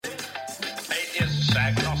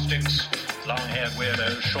agnostics, long-haired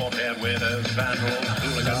weirdos, short-haired weirdos, vandals,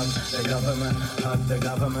 hooligans. The government, hug the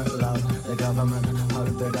government, love the government,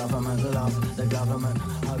 hug the government, love the government,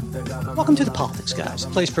 hug the government. Welcome to The Politics Guys, a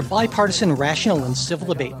place for bipartisan, rational, and civil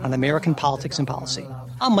debate on American politics and policy.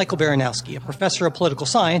 I'm Michael Baranowski, a professor of political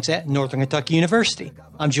science at Northern Kentucky University.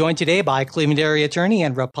 I'm joined today by Cleveland area attorney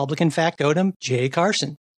and Republican factotum, Jay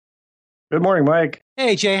Carson. Good morning, Mike.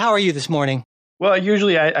 Hey, Jay, how are you this morning? Well,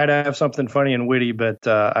 usually I'd have something funny and witty, but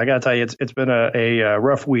I got to tell you, it's been a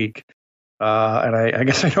rough week, and I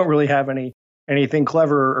guess I don't really have anything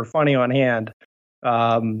clever or funny on hand.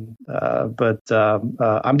 But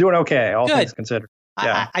I'm doing okay, all things considered.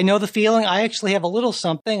 Yeah. I know the feeling. I actually have a little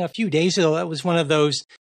something. A few days ago, it was one of those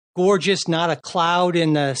gorgeous, not a cloud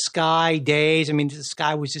in the sky days. I mean, the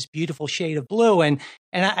sky was this beautiful shade of blue. And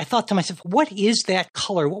I thought to myself, what is that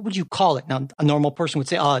color? What would you call it? Now, a normal person would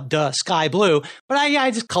say, duh, sky blue. But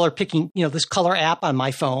I just color picking, this color app on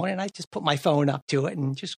my phone. And I just put my phone up to it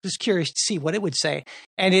and just was curious to see what it would say.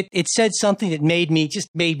 And it said something that made me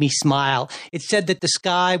smile. It said that the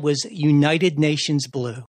sky was United Nations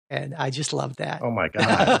blue. And I just love that. Oh, my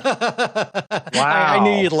God. Wow. I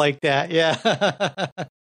knew you'd like that. Yeah.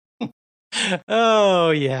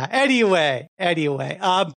 Oh, yeah. Anyway,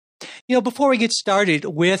 before we get started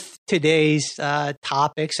with today's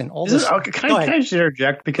topics and all this. Can I just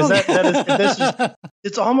interject? Because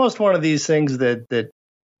it's almost one of these things that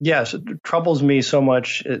yes, it troubles me so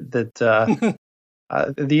much that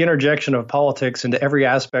the interjection of politics into every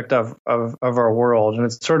aspect of our world. And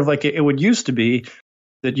it's sort of like it would used to be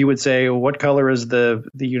that you would say, what color is the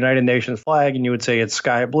United Nations flag? And you would say it's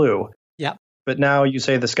sky blue. Yeah. But now you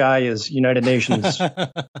say the sky is United Nations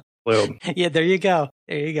blue. Yeah, there you go.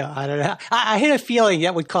 I don't know. I had a feeling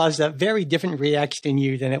that would cause a very different reaction in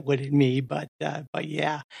you than it would in me. But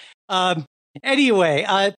yeah.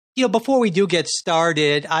 Anyway, before we do get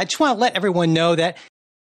started, I just want to let everyone know that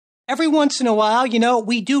every once in a while,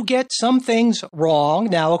 we do get some things wrong.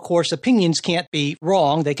 Now, of course, opinions can't be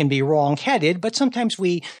wrong. They can be wrong-headed, but sometimes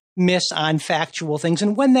we miss on factual things.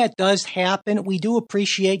 And when that does happen, we do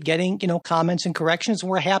appreciate getting, comments and corrections.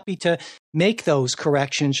 And we're happy to make those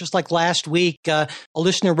corrections. Just like last week, a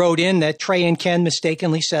listener wrote in that Trey and Ken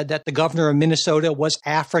mistakenly said that the governor of Minnesota was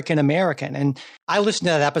African-American. And I listened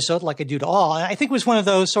to that episode like I do to all. And I think it was one of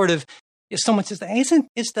those sort of, if someone says,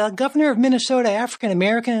 is the governor of Minnesota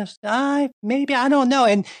African-American? Maybe, I don't know.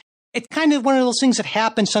 And it's kind of one of those things that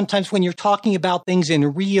happens sometimes when you're talking about things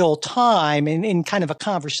in real time and in kind of a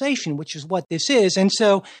conversation, which is what this is. And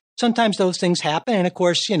so sometimes those things happen. And of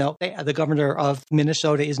course, the governor of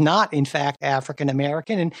Minnesota is not, in fact,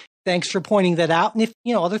 African-American. And thanks for pointing that out. And if,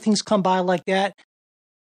 other things come by like that,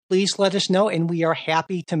 please let us know. And we are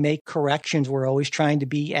happy to make corrections. We're always trying to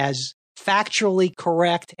be as factually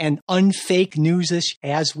correct and unfake news-ish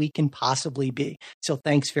as we can possibly be. So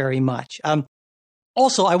thanks very much.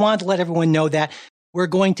 Also, I wanted to let everyone know that we're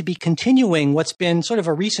going to be continuing what's been sort of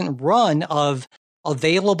a recent run of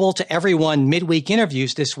available to everyone midweek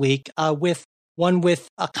interviews this week with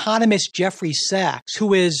economist Jeffrey Sachs,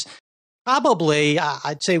 who is probably,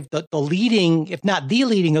 I'd say, the leading, if not the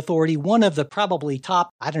leading authority, one of the probably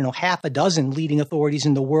top, half a dozen leading authorities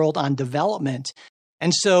in the world on development.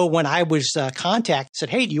 And so when I was contacted, said,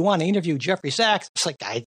 hey, do you want to interview Jeffrey Sachs? It's like,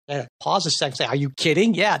 I pause a second, say, are you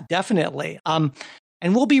kidding? Yeah, definitely.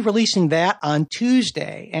 And we'll be releasing that on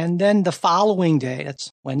Tuesday. And then the following day, that's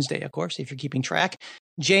Wednesday, of course, if you're keeping track,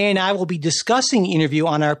 Jay and I will be discussing the interview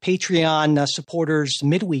on our Patreon supporters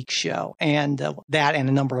midweek show and that and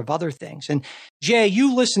a number of other things. And Jay,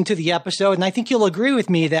 you listened to the episode, and I think you'll agree with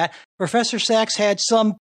me that Professor Sachs had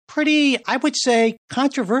some pretty, I would say,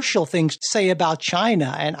 controversial things to say about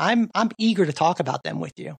China, and I'm eager to talk about them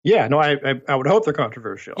with you. Yeah, no, I would hope they're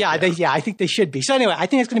controversial. Yeah, I think they should be. So anyway, I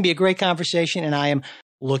think it's going to be a great conversation, and I am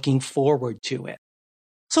looking forward to it.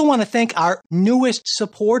 So I want to thank our newest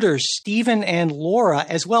supporters, Stephen and Laura,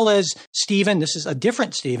 as well as Stephen, this is a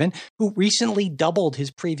different Stephen, who recently doubled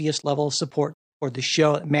his previous level of support for the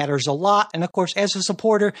show. It matters a lot. And of course, as a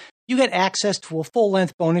supporter, you get access to a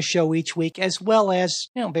full-length bonus show each week, as well as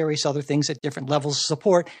various other things at different levels of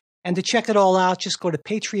support. And to check it all out, just go to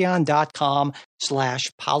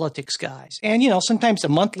patreon.com/politicsguys. And, sometimes a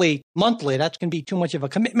monthly, that's going to be too much of a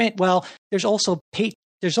commitment. Well, there's also Patreon.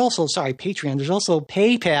 There's also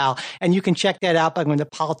PayPal, and you can check that out by going to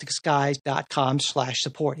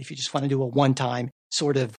politicsguys.com/support if you just want to do a one-time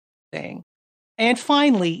sort of thing. And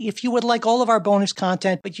finally, if you would like all of our bonus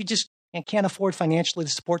content, but you just can't afford financially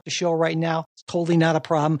to support the show right now, it's totally not a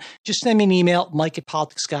problem. Just send me an email,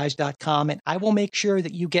 mike@politicsguys.com, and I will make sure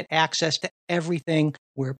that you get access to everything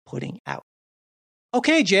we're putting out.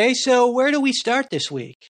 Okay, Jay, so where do we start this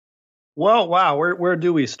week? Well, wow, where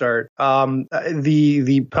do we start?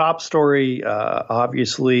 The top story,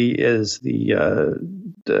 obviously, is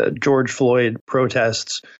the George Floyd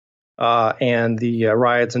protests and the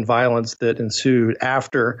riots and violence that ensued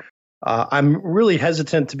after. I'm really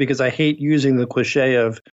hesitant because I hate using the cliche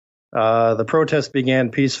of the protest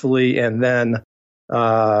began peacefully and then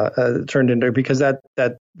turned into, because that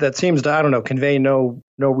seems to, I don't know, convey no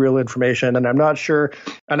real information, and I'm not sure.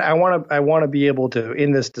 And I want to be able to,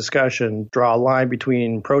 in this discussion, draw a line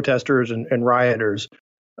between protesters and rioters,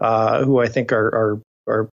 who I think are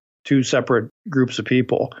two separate groups of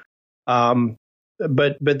people.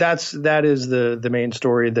 But that is the main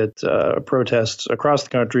story, that protests across the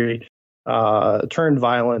country turned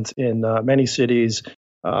violent in many cities,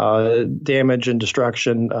 damage and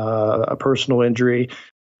destruction, a personal injury.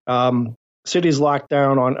 Cities locked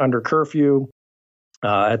down under curfew.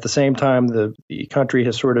 At the same time, the country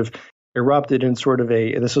has sort of erupted in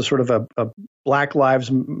this is sort of a Black Lives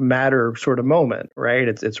Matter sort of moment, right?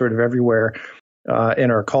 It's sort of everywhere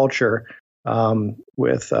in our culture,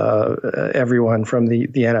 with everyone from the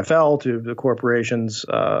NFL to the corporations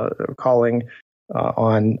calling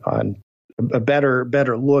on a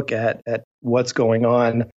better look at what's going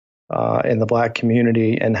on in the Black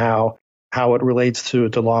community and how it relates to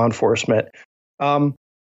law enforcement.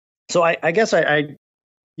 So I guess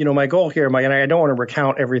my goal here, and I don't want to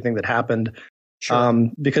recount everything that happened, sure,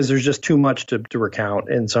 because there's just too much to recount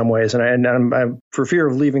in some ways, and I'm for fear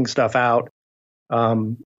of leaving stuff out.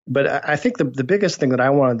 But I think the biggest thing that I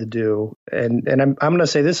wanted to do, and I'm going to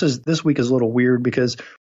say this week is a little weird because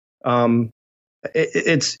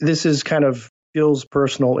this is kind of feels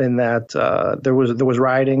personal in that there was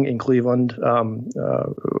rioting in Cleveland,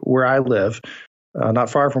 where I live, not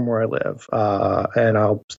far from where I live, and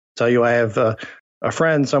I'll tell you, I have a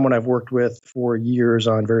friend, someone I've worked with for years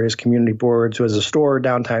on various community boards, who has a store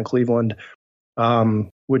downtown Cleveland,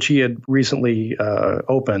 which he had recently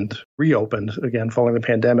reopened again following the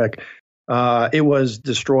pandemic. It was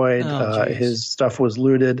destroyed. His stuff was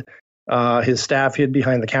looted. His staff hid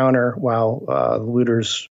behind the counter while the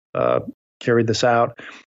looters carried this out.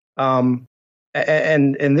 And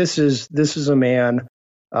this is a man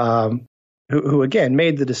who again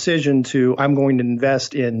made the decision I'm going to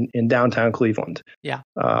invest in downtown Cleveland. Yeah.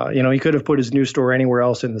 He could have put his new store anywhere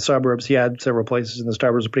else in the suburbs. He had several places in the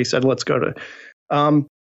suburbs, but he said, let's go to.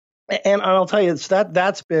 And I'll tell you,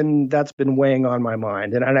 that's been weighing on my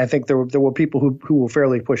mind. And I think there were people who will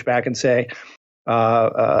fairly push back and say,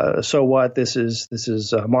 so what? This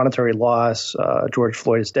is a monetary loss. George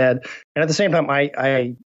Floyd is dead. And at the same time,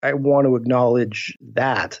 I want to acknowledge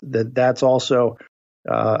that's also,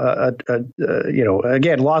 again,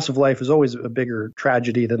 loss of life is always a bigger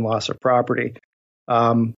tragedy than loss of property.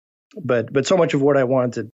 But so much of what I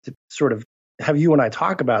wanted to sort of have you and I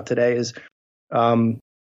talk about today is, to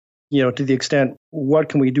the extent, what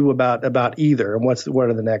can we do about either, and what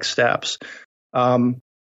are the next steps?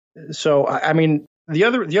 So, I mean, the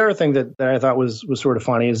other thing that I thought was sort of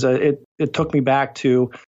funny is it took me back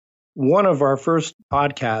to one of our first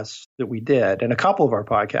podcasts that we did, and a couple of our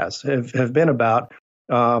podcasts have been about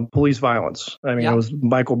police violence. I mean, It was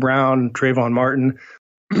Michael Brown, Trayvon Martin,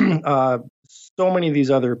 so many of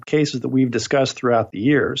these other cases that we've discussed throughout the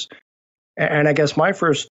years. And I guess my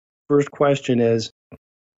first question is,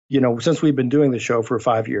 since we've been doing the show for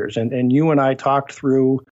 5 years, and you and I talked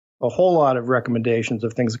through a whole lot of recommendations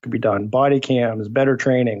of things that could be done, body cams, better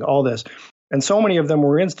training, all this, and so many of them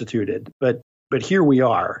were instituted, but here we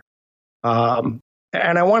are. And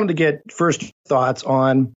I wanted to get first thoughts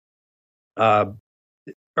on, do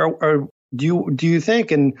you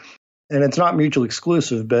think, and it's not mutually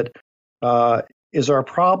exclusive, but is our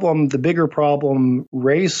problem, the bigger problem,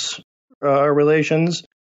 race relations,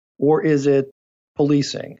 or is it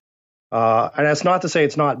policing? And that's not to say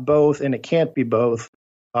it's not both, and it can't be both,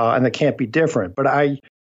 and it can't be different. But I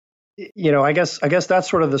guess that's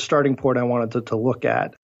sort of the starting point I wanted to look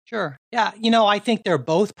at. Sure. Yeah. I think they're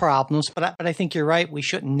both problems, but I think you're right. We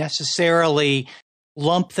shouldn't necessarily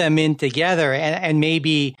lump them in together. And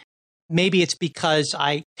maybe it's because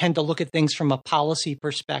I tend to look at things from a policy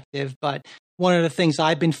perspective. But one of the things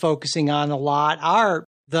I've been focusing on a lot are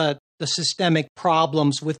the systemic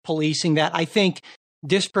problems with policing that I think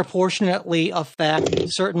disproportionately affect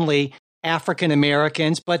certainly African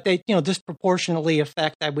Americans, but they disproportionately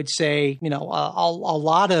affect, I would say, a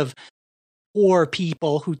lot of poor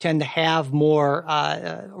people who tend to have more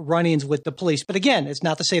run-ins with the police. But again, it's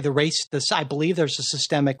not to say I believe there's a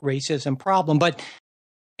systemic racism problem. But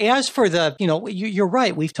as for you're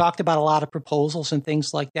right. We've talked about a lot of proposals and things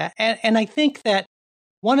like that. And I think that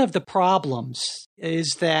one of the problems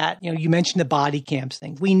is that, you mentioned the body cams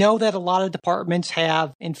thing. We know that a lot of departments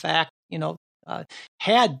have, in fact,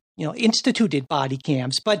 had, instituted body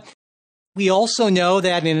cams, but we also know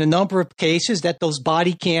that in a number of cases that those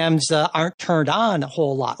body cams aren't turned on a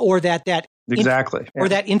whole lot, or that exactly, or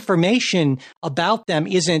that information about them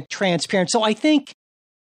isn't transparent. So I think,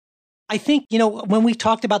 when we've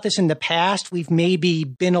talked about this in the past, we've maybe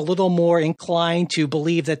been a little more inclined to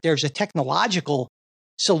believe that there's a technological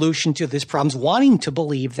solution to this problem, wanting to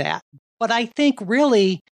believe that. But I think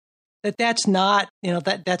really that's not,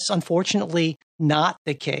 that's unfortunately not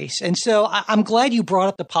the case. And so I'm glad you brought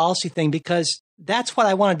up the policy thing, because that's what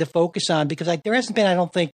I wanted to focus on, because there hasn't been, I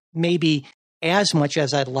don't think, maybe as much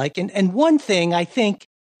as I'd like. And one thing I think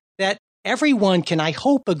that everyone can, I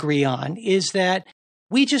hope, agree on is that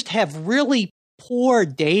we just have really poor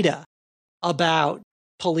data about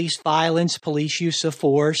police violence, police use of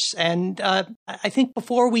force. And I think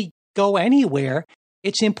before we go anywhere,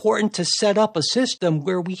 it's important to set up a system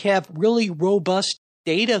where we have really robust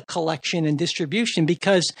data collection and distribution,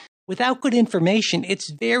 because without good information,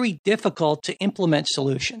 it's very difficult to implement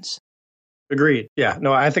solutions. Agreed. Yeah.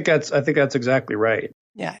 No, I think that's exactly right.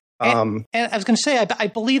 Yeah. And I was going to say, I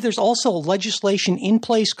believe there's also legislation in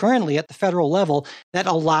place currently at the federal level that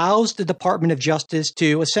allows the Department of Justice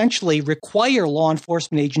to essentially require law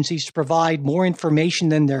enforcement agencies to provide more information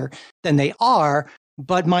than they are.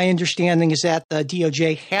 But my understanding is that the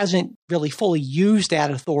DOJ hasn't really fully used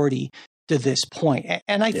that authority to this point.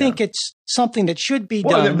 And I think it's something that should be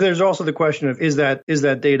done. Well, there's also the question of, is that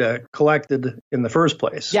data collected in the first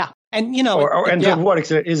place? Yeah. And, to what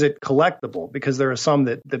extent is it collectible? Because there are some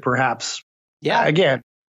that perhaps, again.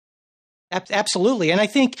 Absolutely. And I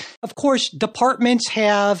think, of course, departments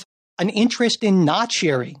have an interest in not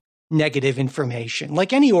sharing negative information.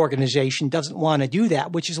 Like any organization doesn't want to do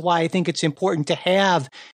that, which is why I think it's important to have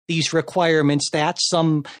these requirements that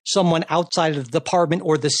someone outside of the department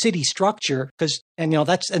or the city structure, because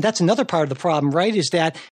that's another part of the problem, right? Is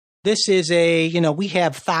that this is we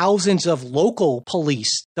have thousands of local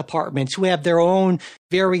police departments who have their own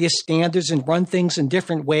various standards and run things in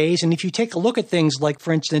different ways. And if you take a look at things like,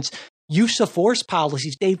 for instance, use of force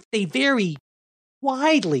policies, they vary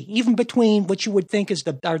widely, even between what you would think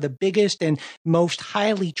are the biggest and most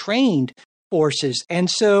highly trained forces. And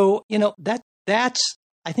so,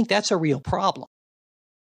 I think that's a real problem.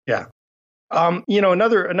 Yeah.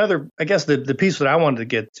 Another, I guess the piece that I wanted to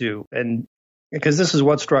get to, and because this is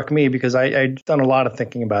what struck me, because I'd done a lot of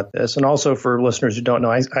thinking about this, and also for listeners who don't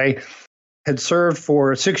know, I had served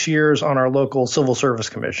for 6 years on our local civil service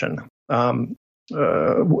commission. So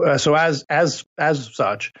as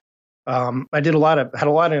such, I had a lot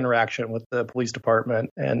of interaction with the police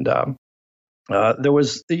department, and there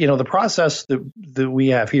was, the process that we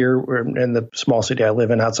have here in the small city I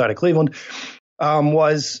live in outside of Cleveland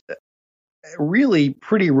was really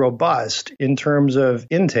pretty robust in terms of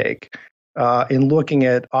intake, in looking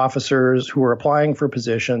at officers who were applying for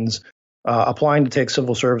positions, applying to take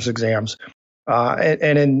civil service exams.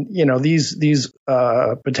 And in, these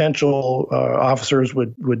potential officers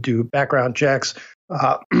would do background checks,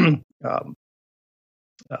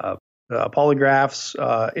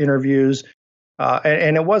 polygraphs, interviews,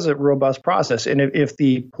 and it was a robust process. And if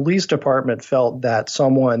the police department felt that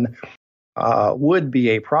someone would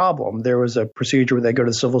be a problem, there was a procedure where they go to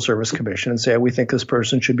the Civil Service Commission and say, we think this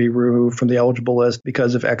person should be removed from the eligible list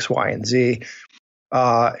because of X, Y, and Z.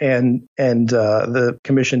 And the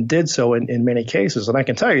commission did so in many cases. And I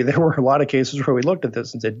can tell you, there were a lot of cases where we looked at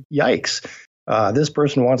this and said, yikes, this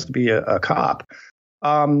person wants to be a cop.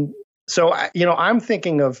 So, I'm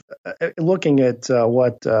thinking of looking at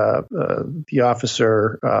what the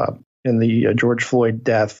officer in the George Floyd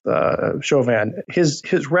death, Chauvin,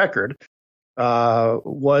 his record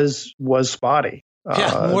was spotty.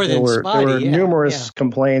 More than spotty. There were numerous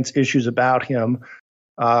complaints, issues about him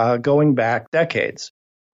going back decades.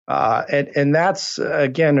 And that's,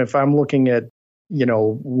 again, if I'm looking at,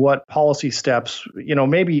 what policy steps,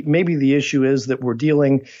 maybe the issue is that we're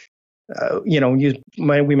dealing,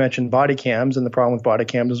 we mentioned body cams, and the problem with body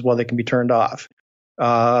cams is, well, they can be turned off.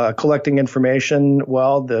 Collecting information,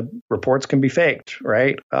 well, the reports can be faked,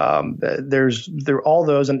 right? There are all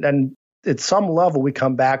those, and at some level we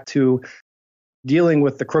come back to dealing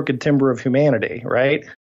with the crooked timber of humanity, right?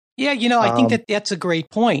 Yeah, I think that's a great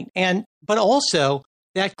point. But also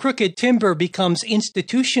that crooked timber becomes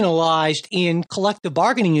institutionalized in collective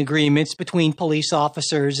bargaining agreements between police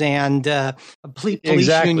officers and police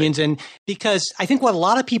unions. And because I think what a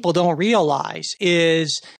lot of people don't realize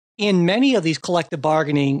is in many of these collective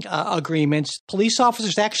bargaining agreements, police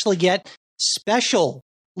officers actually get special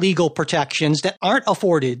legal protections that aren't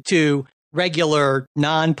afforded to regular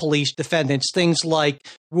non-police defendants, things like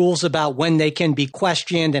rules about when they can be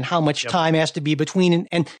questioned and how much time has to be between.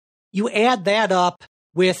 And you add that up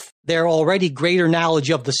with their already greater knowledge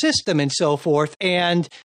of the system and so forth, and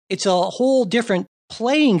it's a whole different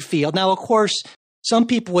playing field. Now, of course, some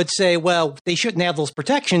people would say, well, they shouldn't have those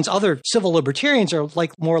protections. Other civil libertarians are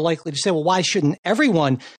more likely to say, well, why shouldn't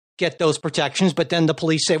everyone get those protections? But then the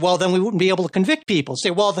police say, well, then we wouldn't be able to convict people.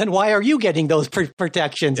 Say, well, then why are you getting those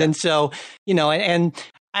protections? Yeah. And so, and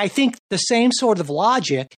I think the same sort of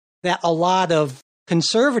logic that a lot of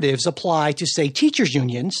conservatives apply to, say, teachers'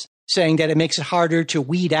 unions, saying that it makes it harder to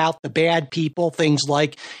weed out the bad people, things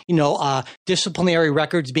like, disciplinary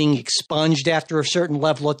records being expunged after a certain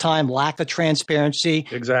level of time, lack of transparency.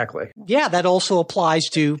 Exactly. Yeah, that also applies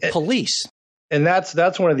to police. And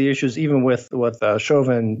that's one of the issues, even with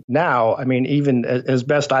Chauvin now. I mean, even as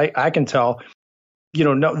best I can tell,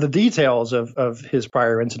 the details of his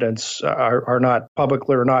prior incidents are not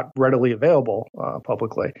publicly or not readily available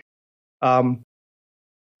publicly. And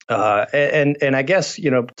I guess,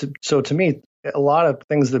 so to me, a lot of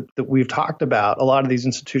things that we've talked about, a lot of these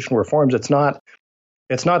institutional reforms, it's not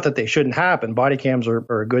that they shouldn't happen. Body cams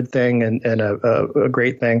are a good thing and a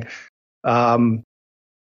great thing.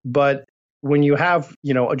 But when you have,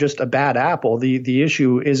 just a bad apple, the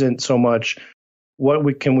issue isn't so much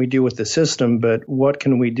what can we do with the system, but what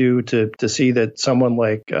can we do to see that someone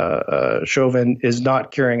like Chauvin is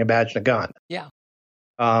not carrying a badge and a gun. Yeah.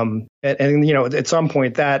 And at some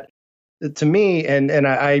point that, to me, and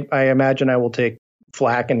I imagine I will take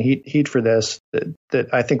flack and heat for this,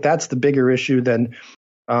 that I think that's the bigger issue than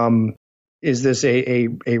is this a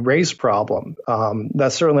race problem.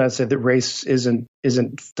 That's certainly not to say that race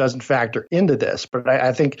doesn't factor into this, but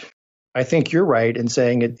I think you're right in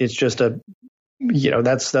saying it's just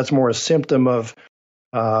that's more a symptom of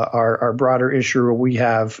our broader issue where we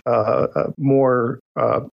have more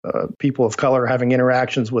people of color having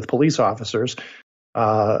interactions with police officers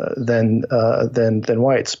than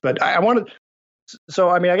whites. But I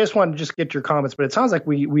just wanted to just get your comments, but it sounds like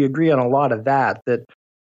we agree on a lot of that,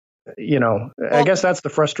 I guess that's the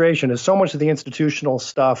frustration, is so much of the institutional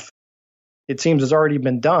stuff, it seems, has already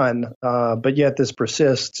been done, but yet this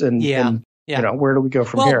persists. And where do we go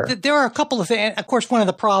from here? There are a couple of things. Of course, one of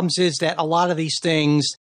the problems is that a lot of these things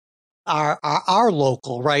are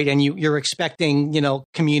local, right? And you're expecting,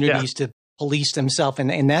 communities to police themselves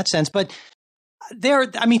in that sense. But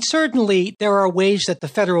certainly there are ways that the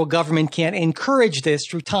federal government can encourage this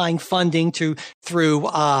through tying funding through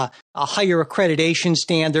higher accreditation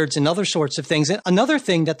standards and other sorts of things. And another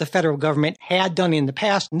thing that the federal government had done in the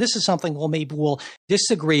past, and this is something we'll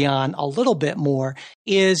disagree on a little bit more,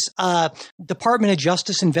 is Department of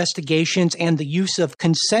Justice investigations and the use of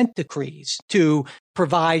consent decrees to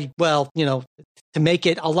provide, to make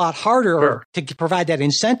it a lot harder or to provide that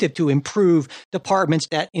incentive to improve departments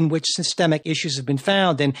in which systemic issues have been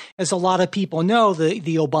found. And as a lot of people know, the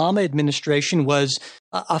Obama administration was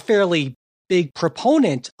a fairly big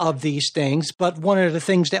proponent of these things. But one of the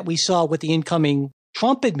things that we saw with the incoming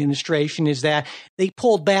Trump administration is that they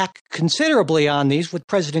pulled back considerably on these, with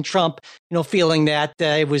President Trump, feeling that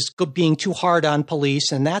it was being too hard on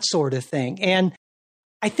police and that sort of thing. And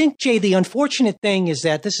I think, Jay, the unfortunate thing is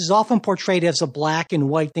that this is often portrayed as a black and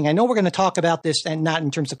white thing. I know we're going to talk about this, and not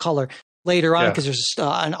in terms of color, later on, because there's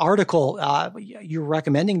an article you're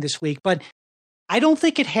recommending this week. But I don't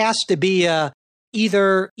think it has to be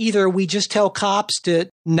either we just tell cops to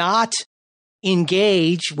not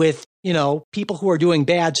engage with, people who are doing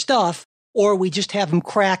bad stuff, or we just have them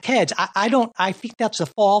crack heads. I think that's a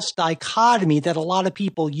false dichotomy that a lot of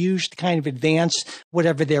people use to kind of advance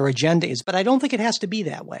whatever their agenda is. But I don't think it has to be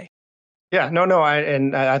that way. Yeah, no.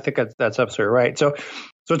 I think that's absolutely right. So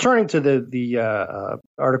turning to the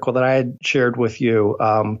article that I had shared with you,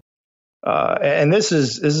 and this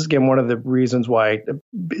is again one of the reasons why,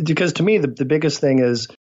 because to me the biggest thing is,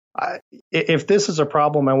 if this is a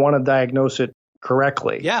problem, I want to diagnose it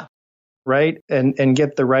correctly. Yeah. Right. And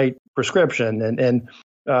get the right prescription. And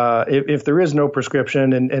if there is no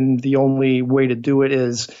prescription and the only way to do it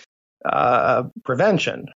is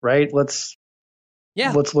prevention, right? Let's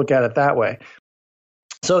look at it that way.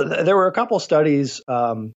 So there were a couple studies,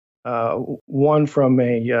 one from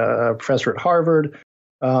a professor at Harvard.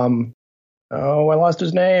 I lost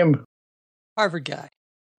his name. Harvard guy.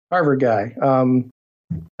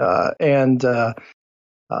 And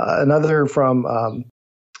another from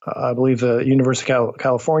I believe the University of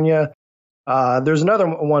California. There's another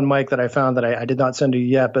one, Mike, that I found that I did not send to you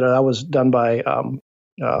yet, but that was done by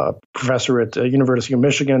a professor at University of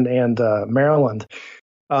Michigan and Maryland.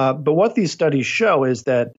 But what these studies show is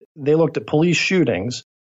that they looked at police shootings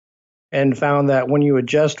and found that when you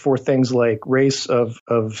adjust for things like race of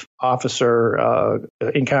officer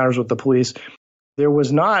encounters with the police, there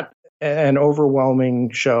was not an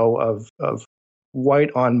overwhelming show of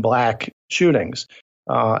white on black shootings.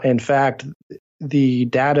 In fact, the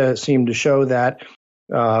data seemed to show that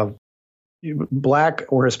black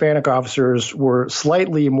or Hispanic officers were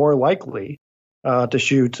slightly more likely to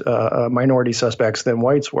shoot minority suspects than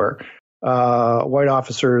whites were. White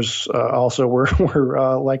officers also were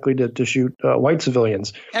likely to shoot white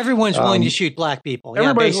civilians. Everyone's willing to shoot black people. Yeah,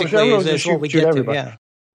 everybody's basically, willing to is what we get to. Yeah.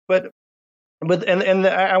 But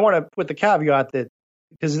I want to put the caveat that,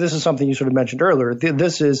 because this is something you sort of mentioned earlier,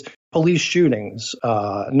 this is police shootings,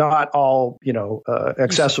 not all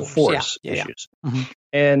excessive force issues. Yeah.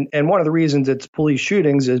 Mm-hmm. And one of the reasons it's police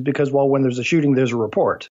shootings is because, well, when there's a shooting, there's a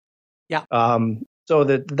report. Yeah. So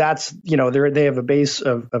that's they have a base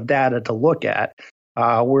of data to look at.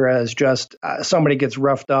 Whereas just somebody gets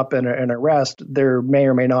roughed up in an arrest, there may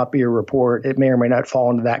or may not be a report. It may or may not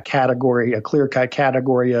fall into that category, a clear-cut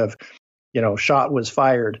category of, shot was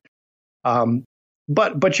fired.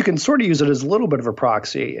 But you can sort of use it as a little bit of a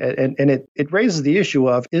proxy, and it raises the issue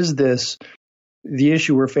of, is this the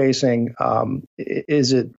issue we're facing?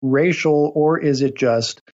 Is it racial, or is it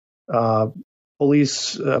just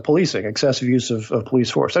policing, excessive use of police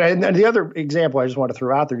force? And the other example I just want to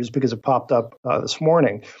throw out there, just because it popped up this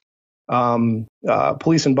morning,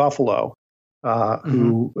 police in Buffalo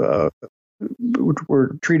who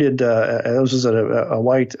were treated, this was a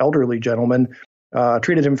white elderly gentleman,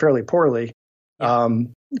 treated him fairly poorly,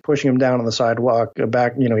 pushing him down on the sidewalk,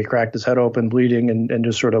 back, he cracked his head open, bleeding, and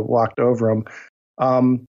just sort of walked over him.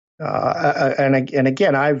 And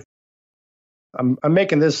again, I'm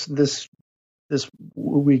making this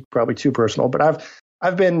week probably too personal, but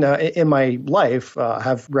I've been in my life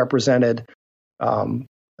have represented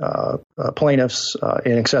plaintiffs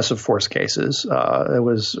in excessive force cases. It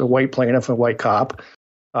was a white plaintiff, a white cop,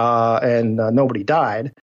 and nobody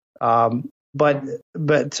died.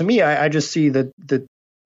 But to me, I just see that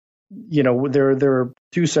there are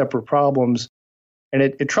two separate problems, and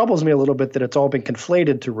it troubles me a little bit that it's all been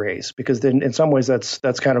conflated to race, because then in some ways that's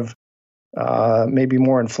kind of maybe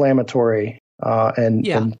more inflammatory. I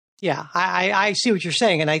see what you're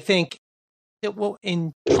saying, and I think that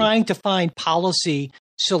in trying to find policy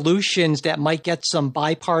solutions that might get some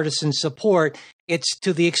bipartisan support, it's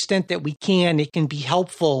to the extent that we can, it can be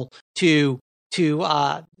helpful to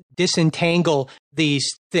disentangle these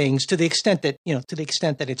things to the extent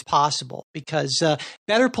that it's possible, because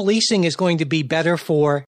better policing is going to be better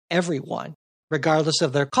for everyone, regardless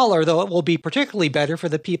of their color, though it will be particularly better for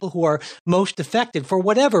the people who are most affected for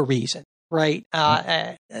whatever reason. Right.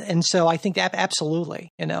 And so I think that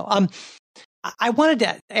absolutely, I wanted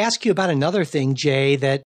to ask you about another thing, Jay,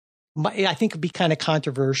 that I think would be kind of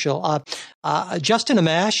controversial. Justin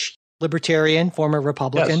Amash, libertarian, former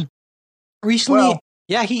Republican, recently.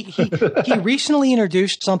 Yeah, he recently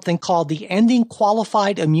introduced something called the Ending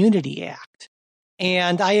Qualified Immunity Act.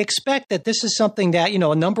 And I expect that this is something that,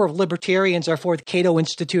 a number of libertarians are for. The Cato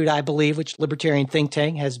Institute, I believe, which libertarian think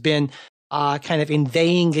tank, has been kind of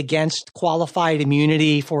inveighing against qualified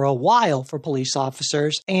immunity for a while for police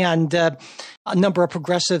officers. And a number of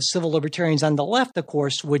progressive civil libertarians on the left, of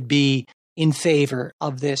course, would be in favor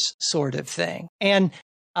of this sort of thing. And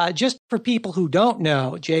just for people who don't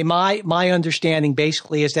know, Jay, my understanding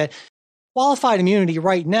basically is that qualified immunity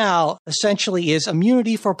right now essentially is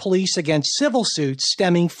immunity for police against civil suits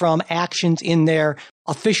stemming from actions in their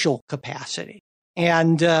official capacity.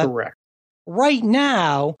 And correct. Right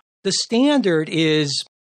now, the standard is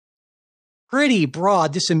pretty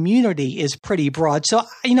broad. This immunity is pretty broad. So,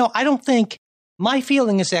 I don't think, my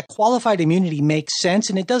feeling is that qualified immunity makes sense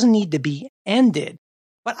and it doesn't need to be ended.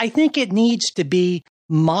 But I think it needs to be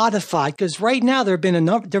modified, because right now there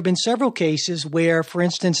have been several cases where, for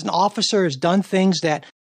instance, an officer has done things that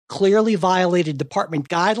clearly violated department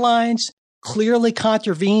guidelines, clearly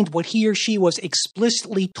contravened what he or she was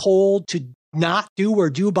explicitly told to not do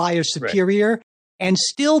or do by a superior. Right. And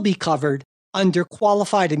still be covered under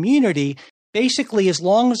qualified immunity, basically as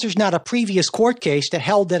long as there's not a previous court case that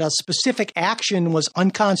held that a specific action was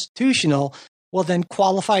unconstitutional, well, then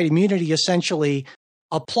qualified immunity essentially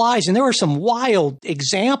applies. And there were some wild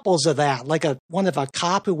examples of that, like one of a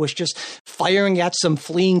cop who was just firing at some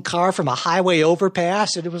fleeing car from a highway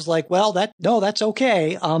overpass. And it was like, well, that's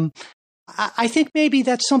okay. I think maybe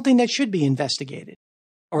that's something that should be investigated.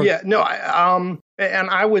 And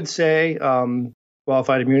I would say,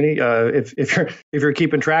 qualified immunity. If you're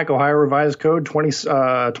keeping track, Ohio Revised Code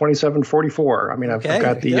 2744. I mean, I've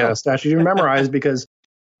got the statute memorized because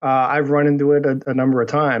I've run into it a number of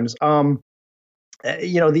times. The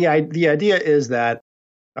idea is that,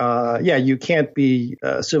 you can't be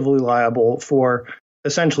civilly liable for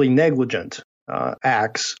essentially negligent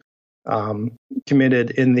acts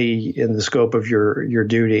committed in the scope of your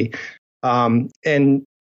duty, and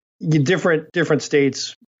different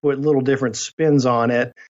states put little different spins on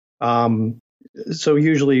it. So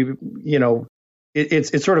usually,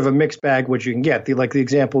 it's sort of a mixed bag what you can get. Like the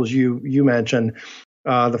examples you mentioned,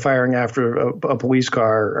 the firing after a police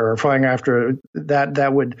car or firing after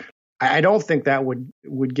that would, I don't think that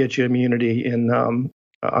would get you immunity in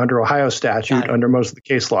under Ohio statute under most of the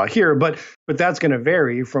case law here, but that's going to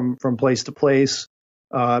vary from place to place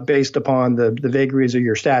based upon the vagaries of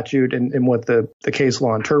your statute and what the case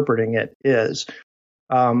law interpreting it is.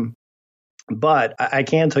 But I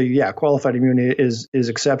can tell you, qualified immunity is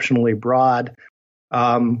exceptionally broad.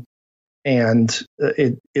 And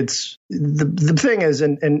it's the thing is,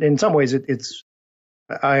 and in some ways it's,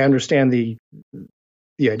 I understand the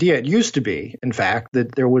idea. It used to be, in fact,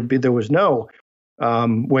 that there was no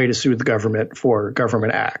way to sue the government for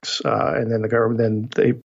government acts. And then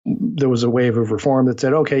there was a wave of reform that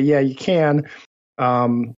said, okay, yeah, you can.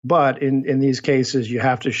 But in these cases, you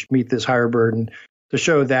have to meet this higher burden to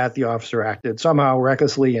show that the officer acted somehow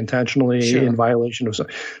recklessly, intentionally in violation of some,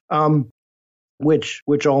 which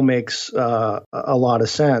all makes a lot of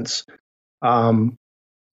sense.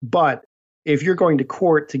 But if you're going to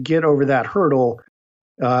court to get over that hurdle,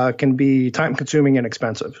 can be time consuming and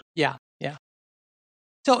expensive. Yeah.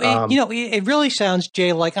 So, it really sounds,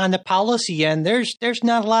 Jay, like on the policy end, there's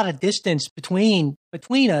not a lot of distance between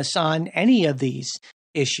us on any of these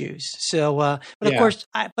issues. So, but of course,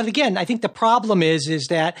 but again, I think the problem is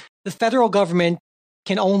that the federal government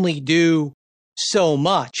can only do so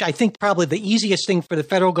much. I think probably the easiest thing for the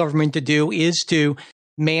federal government to do is to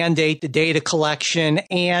mandate the data collection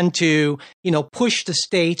and to, push the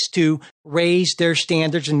states to raise their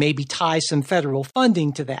standards and maybe tie some federal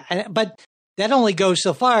funding to that. But that only goes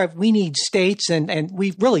so far. We need states and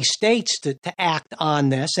we really states to act on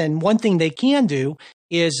this. And one thing they can do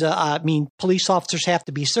is, police officers have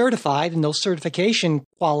to be certified, and those certification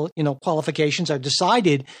qualifications are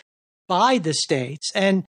decided by the states.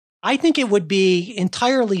 And I think it would be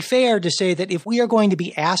entirely fair to say that if we are going to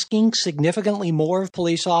be asking significantly more of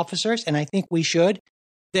police officers, and I think we should,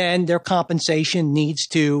 then their compensation needs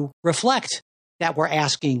to reflect that we're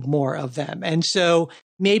asking more of them. And so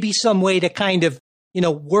maybe some way to kind of,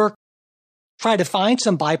 try to find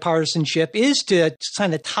some bipartisanship is to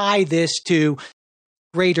kind of tie this to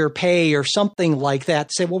greater pay or something like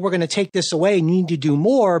that. Say, well, we're going to take this away and you need to do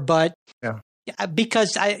more. But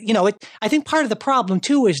because I think part of the problem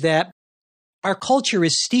too is that our culture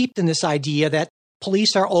is steeped in this idea that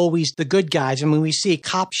police are always the good guys. I mean, we see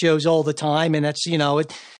cop shows all the time, and that's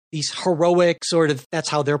these heroic sort of, that's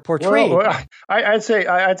how they're portrayed. Well, I'd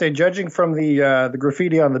say, judging from the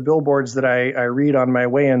graffiti on the billboards that I read on my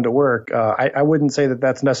way into work, I wouldn't say that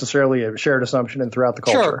that's necessarily a shared assumption and throughout the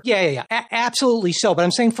culture. Sure, yeah, absolutely so. But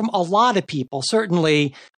I'm saying from a lot of people,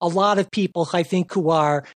 certainly a lot of people, I think,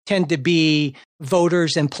 who tend to be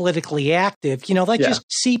voters and politically active. That just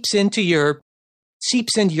seeps into your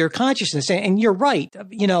consciousness. And you're right.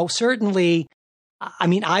 Certainly. I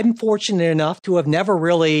mean, I'm fortunate enough to have never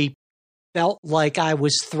really felt like I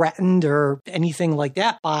was threatened or anything like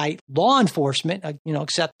that by law enforcement,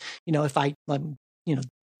 except, if I, when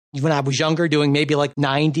I was younger doing maybe like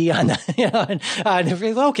 90 on,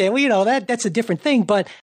 okay, well, that's a different thing, but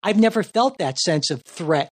I've never felt that sense of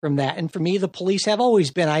threat from that. And for me, the police have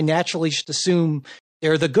always been, I naturally just assume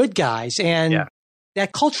they're the good guys. And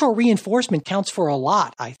that cultural reinforcement counts for a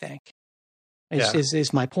lot, I think,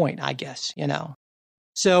 is my point, I guess,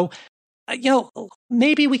 So,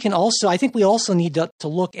 maybe we can also, I think we also need to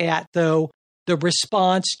look at, though, the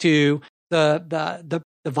response to the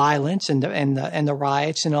violence and the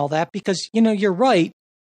riots and all that, because, you're right.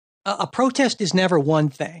 A protest is never one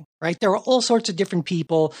thing, right? There are all sorts of different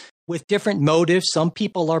people with different motives. Some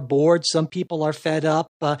people are bored. Some people are fed up.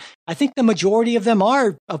 I think the majority of them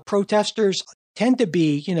protesters tend to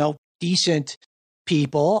be, decent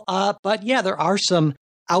people. But there are some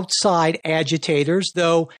outside agitators,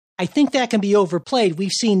 though I think that can be overplayed.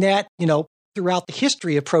 We've seen that, throughout the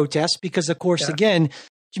history of protests, because of course, again,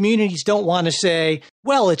 communities don't want to say,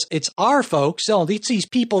 well, it's our folks. So it's these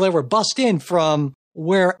people that were bussed in from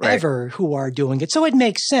wherever who are doing it. So it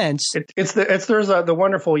makes sense. There's the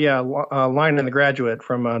wonderful, line in The Graduate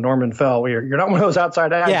from Norman Fell, where you're not one of those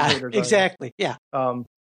outside agitators. Yeah, exactly. Yeah.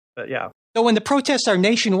 But So when the protests are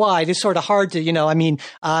nationwide, it's sort of hard to,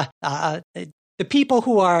 the people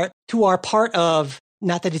who are part of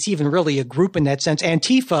not that it's even really a group in that sense,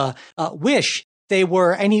 Antifa, wish they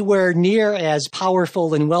were anywhere near as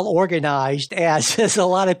powerful and well organized as a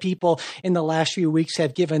lot of people in the last few weeks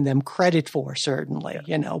have given them credit for, certainly,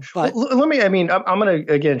 but I'm going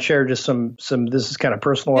to again share just some, this is kind of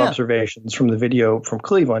personal observations from the video from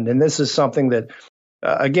Cleveland. And this is something that,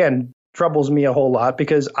 again, troubles me a whole lot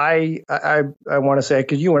because I want to say,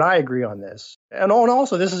 because you and I agree on this. And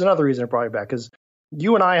also, this is another reason I brought you back, because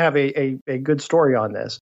you and I have a good story on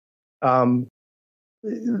this.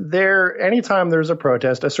 Anytime there's a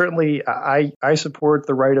protest, certainly I support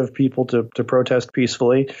the right of people to protest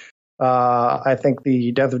peacefully. I think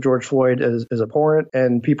the death of George Floyd is abhorrent,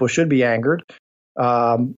 and people should be angered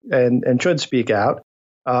and should speak out.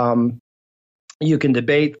 You can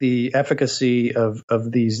debate the efficacy of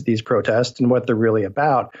these protests and what they're really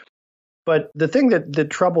about. But the thing that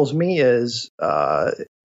troubles me is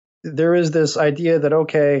there is this idea that,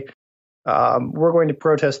 okay, we're going to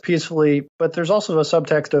protest peacefully, but there's also a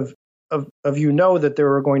subtext of that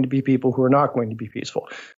there are going to be people who are not going to be peaceful.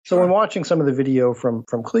 So when watching some of the video from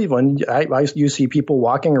Cleveland, you see people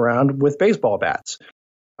walking around with baseball bats.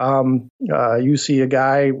 You see a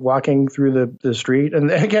guy walking through the street,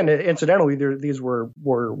 and again, incidentally, these were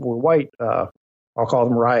white. I'll call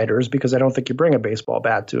them rioters because I don't think you bring a baseball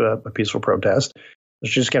bat to a peaceful protest.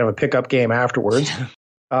 It's just kind of a pickup game afterwards.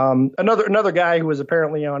 Another guy who was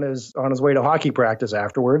apparently on his way to hockey practice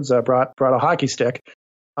afterwards brought a hockey stick.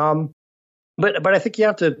 But I think you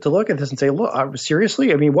have to look at this and say, look,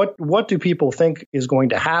 seriously, I mean, what do people think is going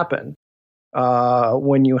to happen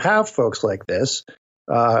when you have folks like this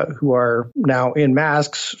who are now in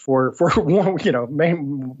masks for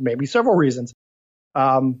maybe several reasons,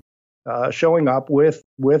 showing up with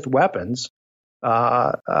weapons?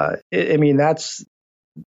 I mean, that's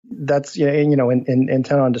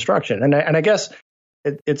intent on destruction. And I guess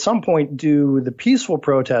at some point, do the peaceful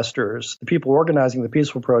protesters, the people organizing the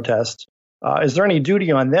peaceful protests, is there any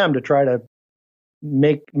duty on them to try to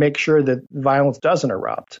make sure that violence doesn't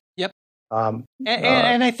erupt? Yep.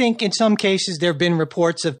 And I think in some cases there have been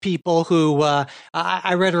reports of people who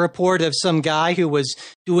I read a report of some guy who was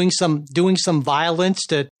doing some violence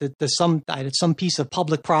to some piece of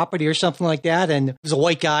public property or something like that, and it was a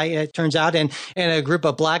white guy, it turns out, and a group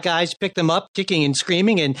of black guys picked him up, kicking and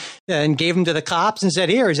screaming, and gave him to the cops and said,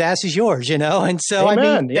 "Here, his ass is yours," And so Amen.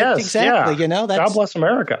 I mean, yes, exactly, yeah. That's God bless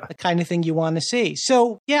America, the kind of thing you want to see.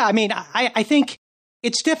 So yeah, I mean, I think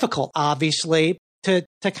it's difficult, obviously, to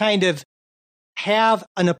kind of have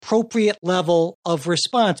an appropriate level of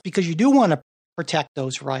response, because you do want to protect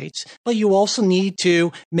those rights, but you also need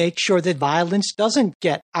to make sure that violence doesn't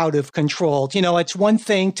get out of control. It's one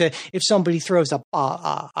thing if somebody throws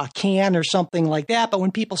a can or something like that, but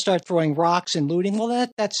when people start throwing rocks and looting, well,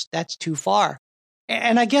 that's too far.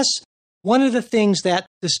 And I guess one of the things that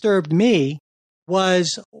disturbed me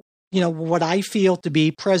was, what I feel to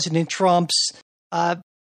be President Trump's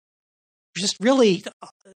just really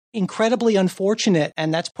incredibly unfortunate,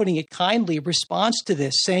 and that's putting it kindly, response to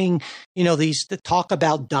this, saying, the talk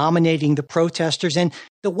about dominating the protesters, and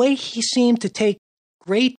the way he seemed to take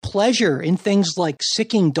great pleasure in things like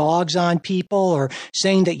sicking dogs on people, or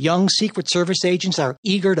saying that young Secret Service agents are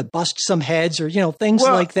eager to bust some heads, or things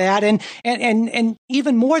like that, and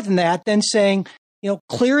even more than that, then saying,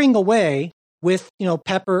 clearing away with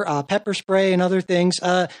pepper spray and other things,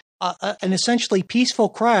 an essentially peaceful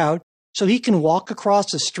crowd, so he can walk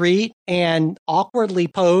across the street and awkwardly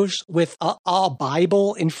pose with a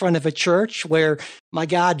Bible in front of a church where, my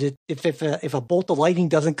God, if a bolt of lightning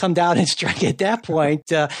doesn't come down and strike at that point,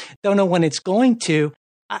 don't know when it's going to.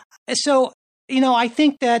 So, I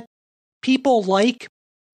think that people like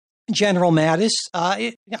General Mattis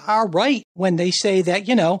are right when they say that,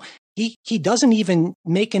 he doesn't even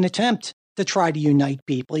make an attempt to try to unite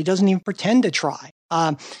people. He doesn't even pretend to try.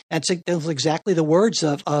 That's exactly the words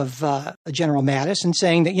of General Mattis, and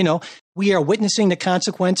saying that, we are witnessing the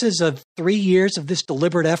consequences of 3 years of this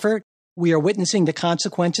deliberate effort. We are witnessing the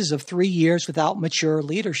consequences of 3 years without mature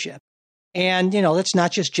leadership. And, that's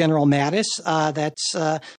not just General Mattis. That's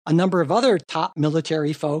a number of other top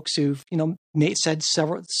military folks who've, said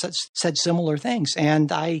similar things. And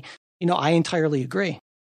I entirely agree.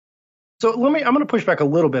 So I'm going to push back a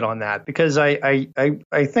little bit on that, because I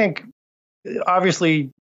think,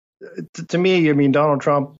 obviously, to me, I mean, Donald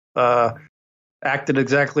Trump acted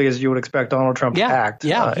exactly as you would expect Donald Trump to act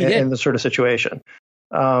in this sort of situation.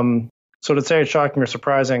 So to say it's shocking or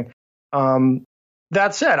surprising.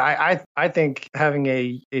 That said, I think having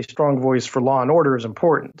a strong voice for law and order is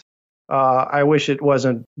important. I wish it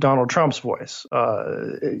wasn't Donald Trump's voice.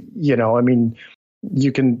 I mean,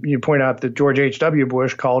 you point out that George H.W.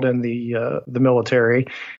 Bush called in the military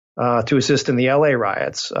to assist in the L.A.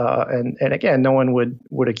 riots, and again, no one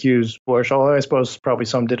would accuse Bush, although I suppose probably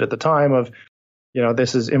some did at the time, of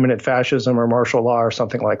this is imminent fascism or martial law or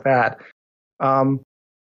something like that.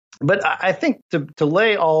 But I think to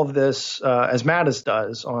lay all of this, as Mattis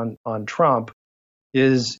does, on Trump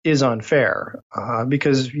is unfair,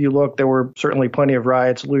 because you look, there were certainly plenty of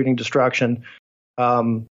riots, looting, destruction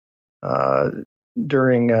during the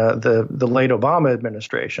late Obama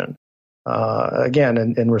administration. Again,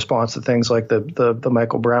 in response to things like the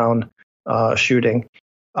Michael Brown shooting.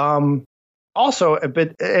 Also,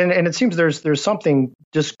 but it seems there's something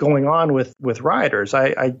just going on with rioters.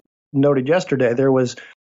 I noted yesterday there were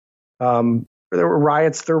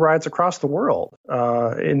riots across the world.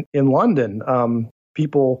 In London,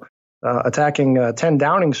 people attacking 10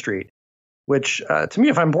 Downing Street, which to me,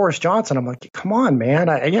 if I'm Boris Johnson, I'm like, come on, man.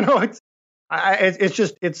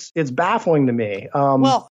 It's baffling to me.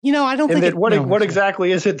 Well, I don't think what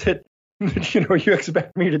exactly is it that you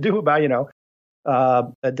expect me to do about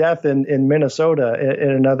a death in Minnesota in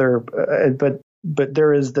another, but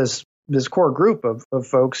there is this core group of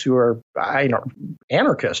folks who are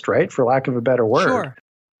anarchist, right, for lack of a better word. Sure.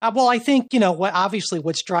 Well, I think obviously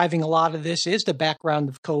what's driving a lot of this is the background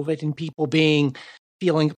of COVID and people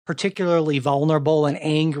feeling particularly vulnerable and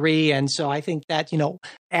angry, and so I think that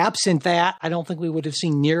absent that, I don't think we would have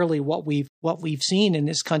seen nearly what we've seen in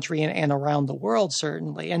this country and around the world,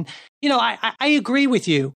 certainly. And I agree with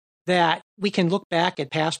you that we can look back at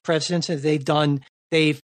past presidents and they've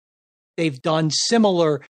done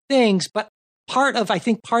similar things, but part of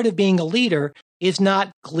being a leader is not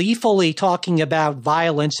gleefully talking about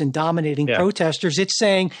violence and dominating protesters. It's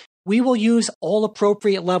saying we will use all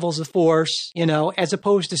appropriate levels of force, as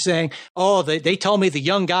opposed to saying, oh, they tell me the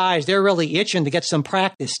young guys, they're really itching to get some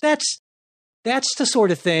practice. That's the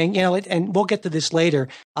sort of thing, and we'll get to this later.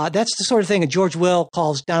 That's the sort of thing that George Will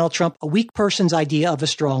calls Donald Trump a weak person's idea of a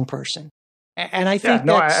strong person. And I think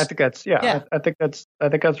I think that's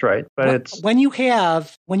right. But when you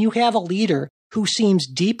have a leader who seems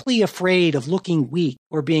deeply afraid of looking weak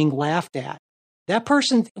or being laughed at, that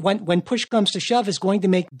person, when push comes to shove, is going to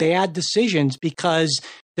make bad decisions because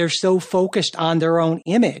they're so focused on their own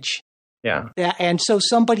image. Yeah. And so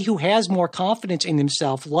somebody who has more confidence in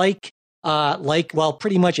himself, pretty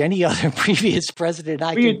much any other previous president,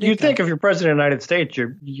 you think if you're president of the United States,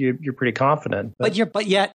 you're pretty confident. But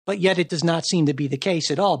yet it does not seem to be the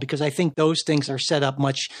case at all, because I think those things are set up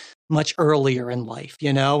much earlier in life,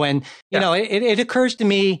 and it occurs to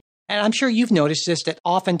me, and I'm sure you've noticed this, that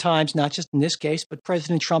oftentimes, not just in this case, but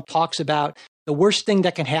President Trump talks about the worst thing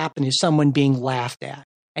that can happen is someone being laughed at.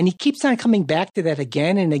 And he keeps on coming back to that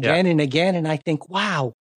again and again and again. And I think,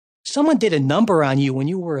 wow, someone did a number on you when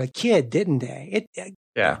you were a kid, didn't they? If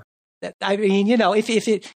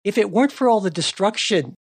it weren't for all the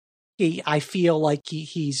destruction I feel like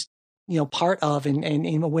he's part of and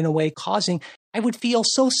in a way causing, I would feel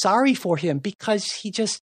so sorry for him, because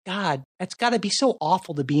God, that's got to be so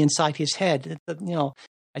awful to be inside his head.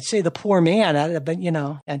 I'd say the poor man, but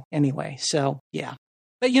anyway, so yeah.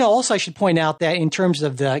 But, also I should point out that in terms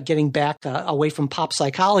of the getting back away from pop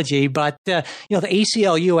psychology, but, the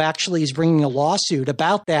ACLU actually is bringing a lawsuit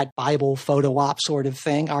about that Bible photo op sort of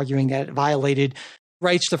thing, arguing that it violated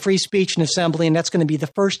rights to free speech and assembly. And that's going to be the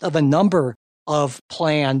first of a number of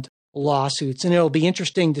planned lawsuits. And it'll be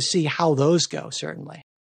interesting to see how those go, certainly.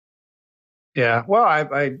 Yeah. Well,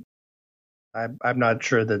 I'm not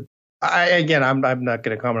sure that I'm not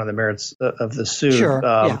going to comment on the merits of the suit. Sure.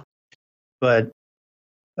 But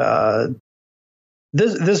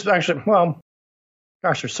this actually, well,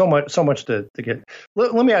 gosh, there's so much to get.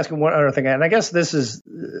 Let me ask you one other thing, and I guess this is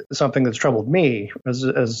something that's troubled me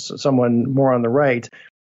as someone more on the right.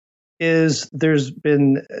 Is there's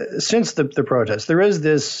been since the protest, there is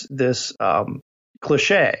this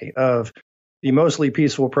cliche of the mostly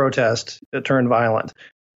peaceful protest that turned violent,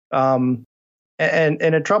 and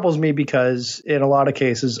it troubles me because in a lot of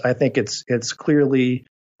cases I think it's clearly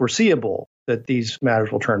foreseeable that these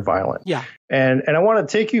matters will turn violent. Yeah. And I want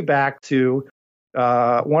to take you back to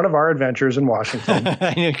one of our adventures in Washington.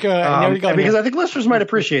 Because I think listeners might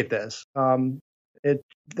appreciate this.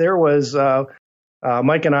 There was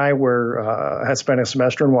Mike and I had spent a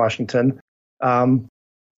semester in Washington. And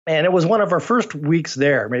it was one of our first weeks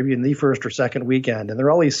there, maybe in the first or second weekend. And there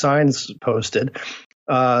were all these signs posted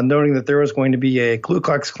noting that there was going to be a Ku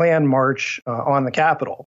Klux Klan march on the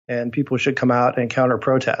Capitol, and people should come out and counter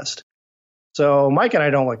protest. So Mike and I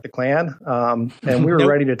don't like the Klan, and we were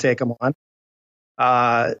ready to take them on.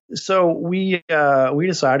 So we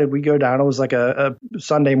decided we'd go down. It was like a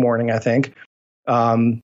Sunday morning, I think.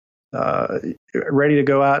 ready to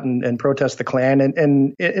go out and protest the Klan,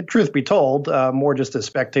 and truth be told, more just as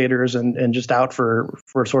spectators and just out for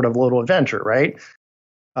sort of a little adventure, right?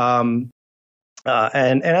 And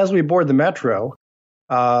as we board the metro,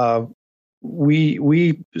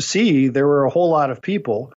 we see there were a whole lot of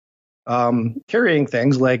people carrying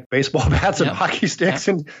things like baseball bats and hockey sticks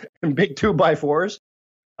and big 2x4s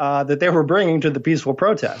that they were bringing to the peaceful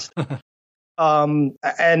protest.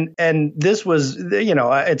 And this was,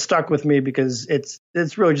 it stuck with me because it's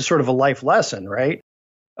really just sort of a life lesson, right?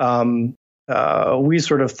 We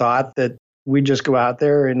sort of thought that we'd just go out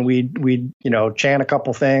there and we'd chant a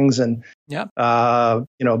couple things and boo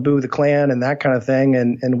the Klan and that kind of thing,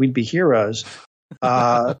 and we'd be heroes,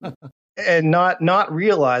 and not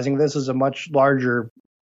realizing this is a much larger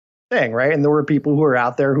thing, right? And there were people who were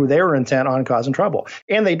out there who they were intent on causing trouble,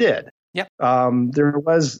 and they did. Yep.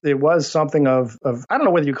 It was something of I don't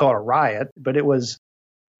know whether you call it a riot, but it was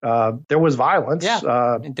there was violence.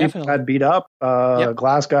 Yeah, People definitely got beat up.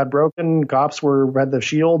 Glass got broken. Cops had the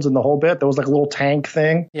shields and the whole bit. There was like a little tank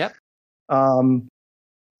thing. Yep. I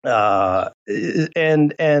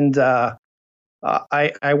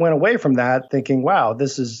went away from that thinking, wow,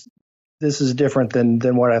 this is different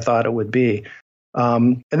than what I thought it would be.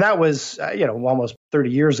 And that was almost 30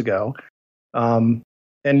 years ago. And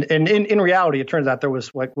in reality, it turns out there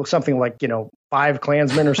was something like 5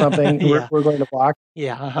 Klansmen or something who were going to block.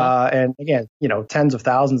 Yeah. Uh-huh. And again, tens of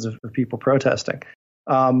thousands of people protesting.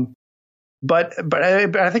 But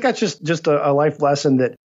I think that's just a life lesson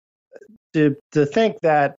that to think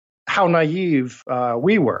that how naive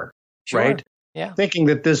we were, Sure. right? Yeah. Thinking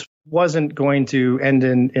that this wasn't going to end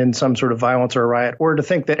in some sort of violence or a riot, or to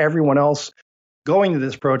think that everyone else going to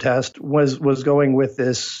this protest was going with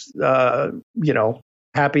this,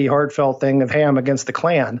 happy, heartfelt thing of, hey, I'm against the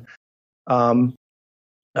Klan,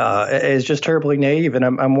 is just terribly naive. And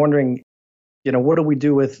I'm wondering, what do we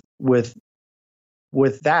do with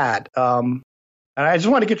that? And I just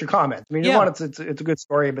want to get your comments. I mean, it's a good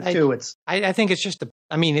story, but I think it's just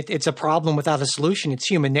it's a problem without a solution. It's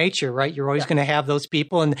human nature, right? You're always going to have those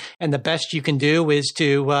people, and the best you can do is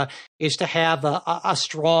to have a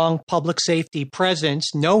strong public safety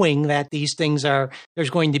presence, knowing that these things there's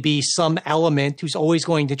going to be some element who's always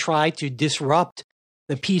going to try to disrupt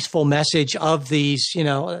the peaceful message of these,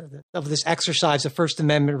 of this exercise of First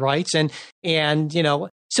Amendment rights, and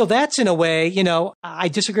so that's, in a way, I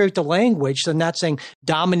disagree with the language. So I'm not saying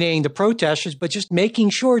dominating the protesters, but just making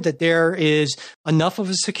sure that there is enough of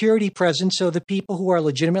a security presence so the people who are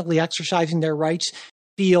legitimately exercising their rights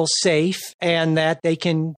feel safe, and that they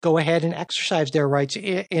can go ahead and exercise their rights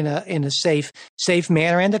in a safe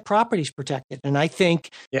manner, and that property is protected. And I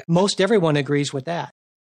think most everyone agrees with that.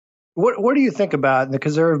 What do you think about,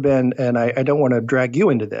 because there have been, and I don't want to drag you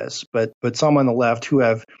into this, but some on the left who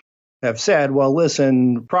have said, well,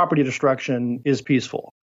 listen, property destruction is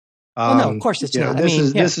peaceful. No, of course it's not.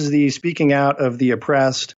 This is the speaking out of the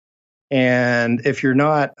oppressed. And if you're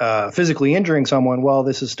not physically injuring someone, well,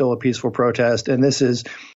 this is still a peaceful protest. And this is,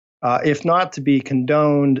 if not to be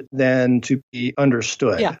condoned, then to be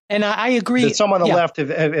understood. Yeah, and I agree. That some on the left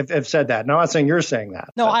have said that. Now, I'm not saying you're saying that.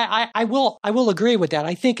 No, I will agree with that.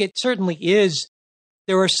 I think it certainly is.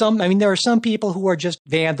 There are some people who are just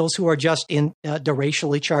vandals, who are just, in the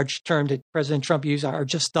racially charged term that President Trump used, are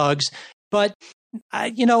just thugs. But,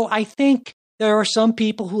 I think there are some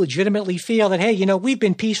people who legitimately feel that, hey, we've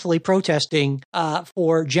been peacefully protesting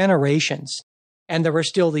for generations, and there are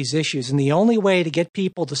still these issues. And the only way to get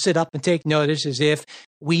people to sit up and take notice is if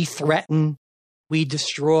we threaten, we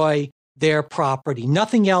destroy their property.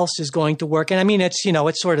 Nothing else is going to work. And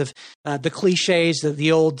it's sort of the cliches,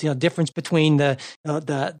 the old difference between the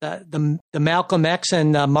Malcolm X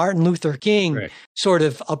and Martin Luther King sort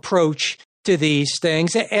of approach to these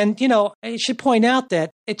things. And I should point out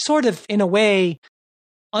that it's sort of, in a way,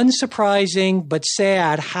 unsurprising but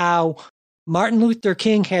sad how Martin Luther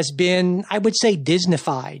King has been, I would say,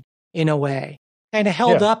 Disneyfied in a way. Kind of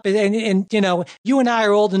held up, and you and I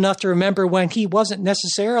are old enough to remember when he wasn't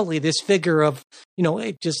necessarily this figure of,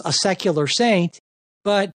 just a secular saint,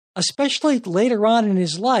 but especially later on in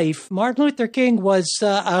his life, Martin Luther King was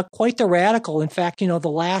quite the radical. In fact, one of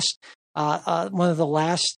the last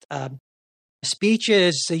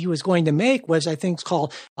speeches that he was going to make was, I think, it's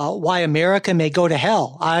called "Why America May Go to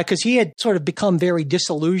Hell," because he had sort of become very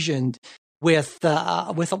disillusioned with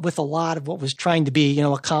a lot of what was trying to be,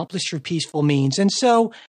 accomplished through peaceful means. And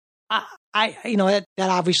so that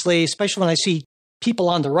obviously, especially when I see people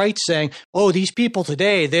on the right saying, oh, these people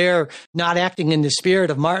today, they're not acting in the spirit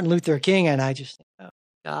of Martin Luther King. And I just think, oh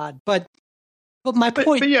God. But But my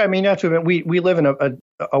point, but yeah, I mean, you have to admit, we live in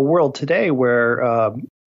a world today where,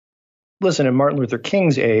 listen, in Martin Luther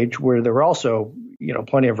King's age, where there were also,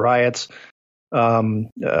 plenty of riots. I'm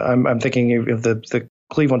thinking of the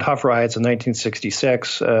Cleveland Huff riots in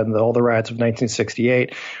 1966 and all the riots of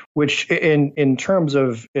 1968, which in terms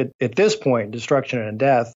of at this point, destruction and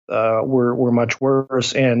death were much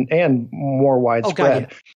worse and more widespread. Oh,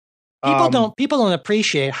 God, yeah. People don't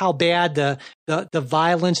appreciate how bad the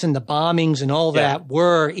violence and the bombings and all that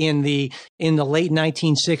were in the late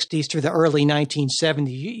 1960s through the early 1970s.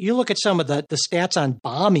 You look at some of the stats on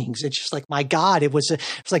bombings. It's just like, my God,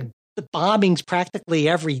 it's like the bombings practically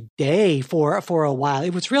every day for a while.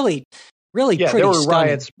 It was really pretty there were stunning.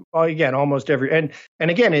 Riots again almost every and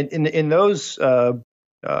again in those a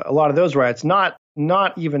lot of those riots not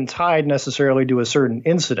even tied necessarily to a certain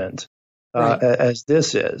incident right. As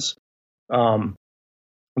this is.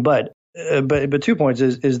 But 2 points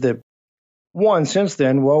is that one, since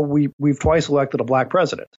then, well, we've twice elected a black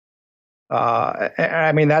president.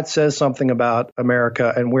 I mean, that says something about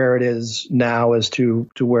America and where it is now as to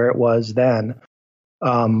where it was then.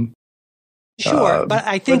 Sure, but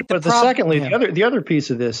I think the other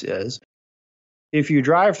piece of this is if you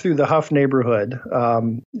drive through the Huff neighborhood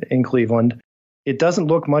in Cleveland, it doesn't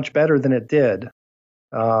look much better than it did.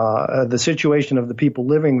 The situation of the people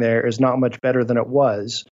living there is not much better than it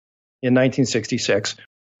was in 1966,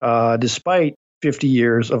 despite 50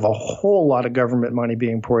 years of a whole lot of government money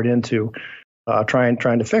being poured into trying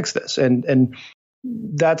to fix this. And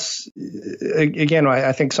that's, again,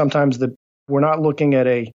 I think sometimes we're not looking at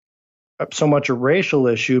so much a racial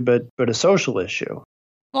issue, but a social issue.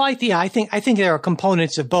 Well, I think there are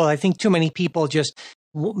components of both. I think too many people just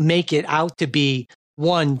make it out to be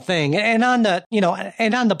one thing. And on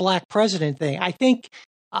the black president thing, I think,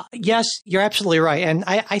 yes, you're absolutely right. And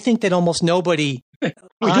I think that almost nobody.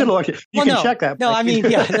 Did look. You can check that. No, I mean,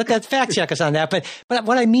 that's fact check us on that. But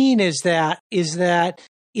what I mean is that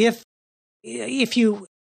if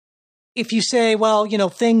you say, well,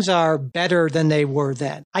 things are better than they were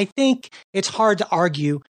then, I think it's hard to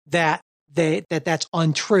argue that that's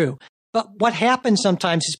untrue. But what happens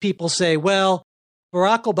sometimes is people say, well,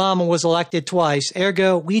 Barack Obama was elected twice,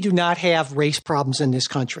 ergo, we do not have race problems in this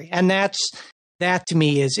country. And that to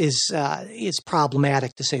me is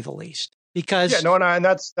problematic, to say the least. Because and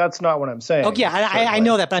that's not what I'm saying. Oh yeah, I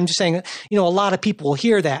know that, but I'm just saying, a lot of people will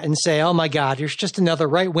hear that and say, "Oh my God, there's just another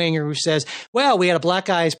right winger who says, well, we had a black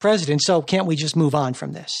guy as president, so can't we just move on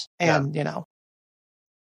from this?" And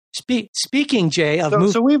speaking, Jay, of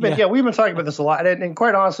so we've been talking about this a lot, and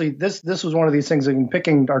quite honestly, this was one of these things. In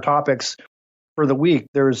picking our topics for the week,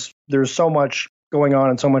 there's so much going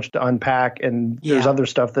on and so much to unpack, and there's other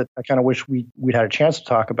stuff that I kind of wish we'd had a chance to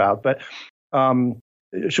talk about, but.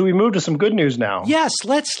 Should we move to some good news now? Yes,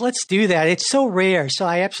 let's do that. It's so rare, so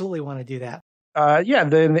I absolutely want to do that.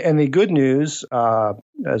 The good news,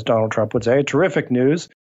 as Donald Trump would say, terrific news,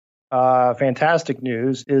 fantastic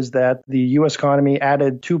news, is that the U.S. economy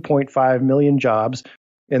added 2.5 million jobs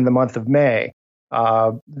in the month of May.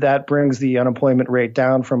 That brings the unemployment rate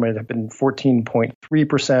down from it had been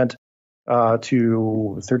 14.3%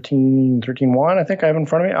 to 13.1, I think I have in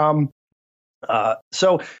front of me.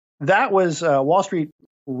 So that was Wall Street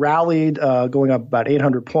rallied, going up about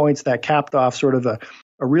 800 points. That capped off sort of a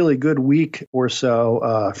really good week or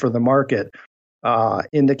so for the market,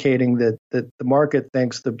 indicating that the market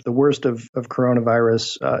thinks the worst of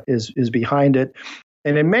coronavirus is behind it.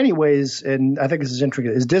 And in many ways, and I think this is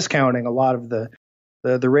intricate, is discounting a lot of the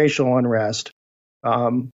racial unrest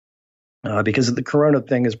because the corona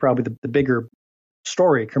thing is probably the bigger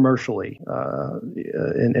story commercially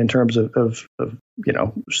in terms of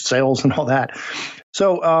sales and all that.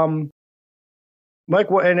 So, Mike,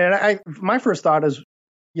 my first thought is,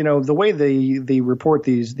 the way they report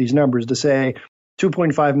these numbers to say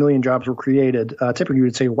 2.5 million jobs were created, typically you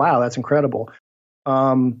would say, wow, that's incredible.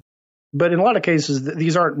 But in a lot of cases,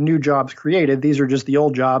 these aren't new jobs created. These are just the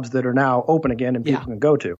old jobs that are now open again and people can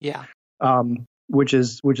go to. Yeah. Which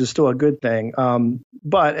is still a good thing.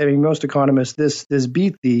 But I mean, most economists, this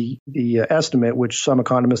beat the estimate, which some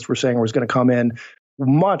economists were saying was going to come in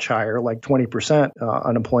much higher, like 20%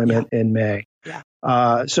 unemployment in May. Yeah.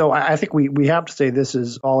 So I think we have to say this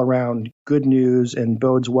is all around good news and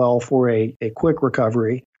bodes well for a quick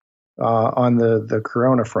recovery on the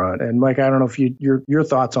corona front. And Mike, I don't know if your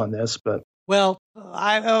thoughts on this, but. Well,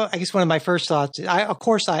 I guess one of my first thoughts, of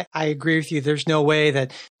course, I agree with you. There's no way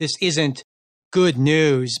that this isn't good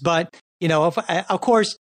news. But, of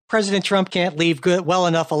course, President Trump can't leave well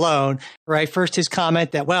enough alone, right? First, his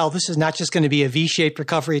comment that, well, this is not just going to be a V-shaped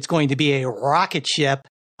recovery. It's going to be a rocket ship.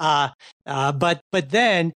 But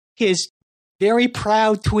then his very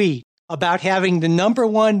proud tweet about having the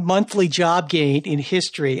 #1 monthly job gain in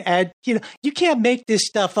history. And, you can't make this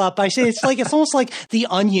stuff up. I say it's almost like The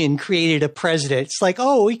Onion created a president. It's like,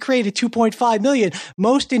 oh, he created 2.5 million,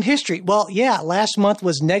 most in history. Well, yeah, last month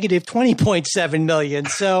was negative 20.7 million.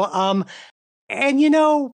 So, and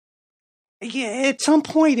at some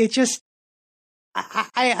point it just,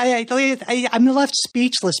 I'm left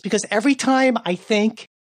speechless because every time I think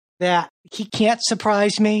that he can't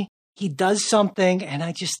surprise me, he does something, and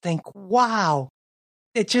I just think, wow,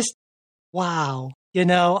 wow,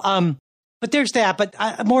 but there's that. But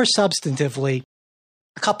more substantively,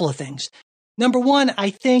 a couple of things. Number one, I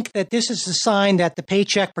think that this is a sign that the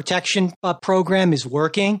Paycheck Protection Program is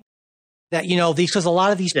working. That, because a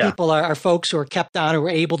lot of these people are folks who are kept on, or were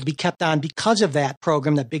able to be kept on because of that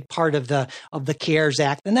program, that big part of the CARES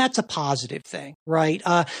Act. And that's a positive thing, right?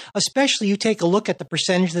 Especially you take a look at the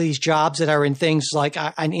percentage of these jobs that are in things like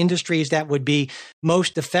in industries that would be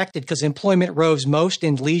most affected, because employment rose most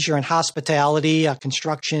in leisure and hospitality,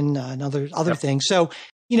 construction, and other things. So,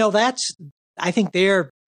 I think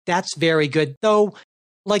that's very good. Though,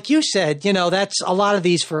 like you said, that's a lot of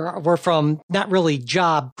these were from not really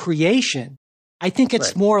job creation. I think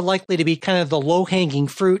it's more likely to be kind of the low-hanging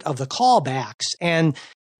fruit of the callbacks. And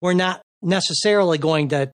we're not necessarily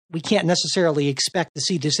we can't necessarily expect to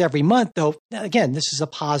see this every month, though. Again, this is a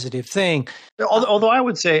positive thing. Although I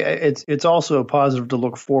would say it's also positive to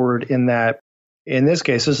look forward in that, in this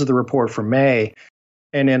case, this is the report for May.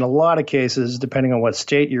 And in a lot of cases, depending on what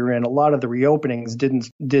state you're in, a lot of the reopenings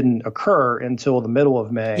didn't occur until the middle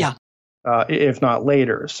of May, if not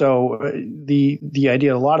later. So the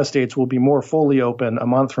idea that a lot of states will be more fully open a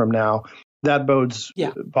month from now, that bodes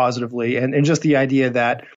positively. And just the idea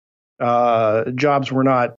that jobs were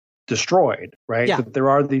not destroyed, right? Yeah. That there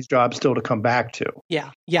are these jobs still to come back to.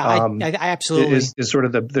 I absolutely is sort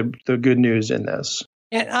of the good news in this.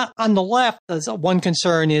 And on the left, one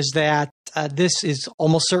concern is that this is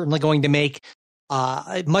almost certainly going to make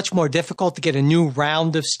it much more difficult to get a new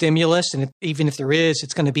round of stimulus. And even if there is,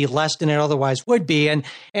 it's going to be less than it otherwise would be. And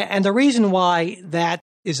the reason why that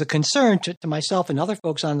is a concern to myself and other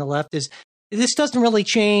folks on the left is this doesn't really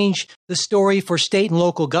change the story for state and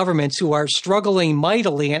local governments who are struggling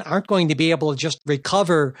mightily and aren't going to be able to just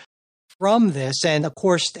recover from this. And of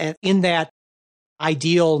course, in that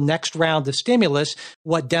ideal next round of stimulus,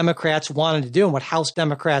 what Democrats wanted to do and what House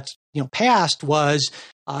Democrats passed was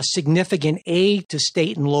significant aid to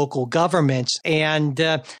state and local governments. And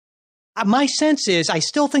my sense is I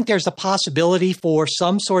still think there's a possibility for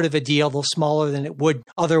some sort of a deal, though smaller than it would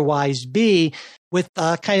otherwise be, with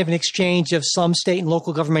kind of an exchange of some state and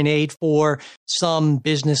local government aid for some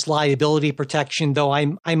business liability protection, though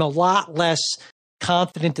I'm a lot less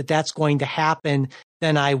confident that that's going to happen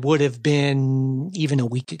than I would have been even a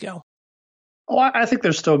week ago. Oh, I think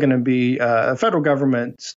there's still going to be the federal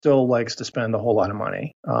government still likes to spend a whole lot of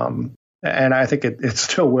money. And I think it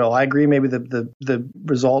still will. I agree. Maybe the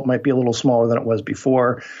result might be a little smaller than it was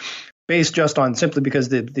before, based just on simply because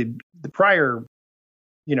the prior,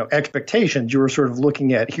 expectations, you were sort of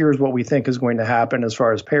looking at, here's what we think is going to happen as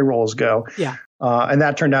far as payrolls go. Yeah. And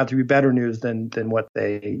that turned out to be better news than what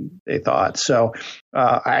they thought. So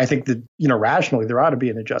I think that, rationally, there ought to be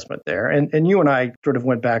an adjustment there. And you and I sort of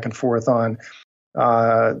went back and forth on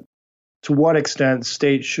to what extent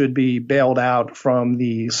states should be bailed out from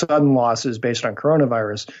the sudden losses based on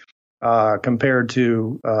coronavirus compared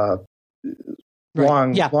to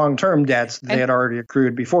long-term debts they had already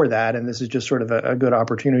accrued before that. And this is just sort of a good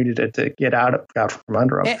opportunity to get out from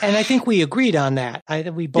under them. And I think we agreed on that.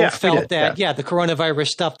 We both felt that, the coronavirus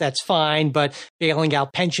stuff, that's fine, but bailing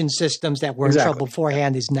out pension systems that were in trouble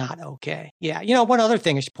beforehand is not okay. Yeah. One other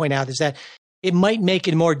thing I should point out is that it might make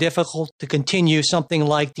it more difficult to continue something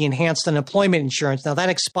like the enhanced unemployment insurance. Now, that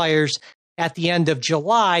expires at the end of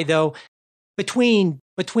July, though. Between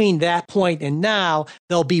that point and now,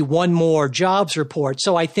 there'll be one more jobs report.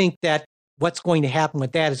 So I think that what's going to happen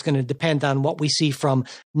with that is going to depend on what we see from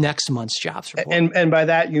next month's jobs report. And by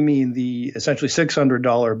that, you mean the essentially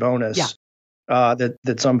 $600 bonus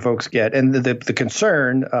that some folks get. And the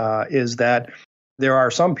concern is that there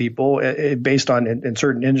are some people, based on in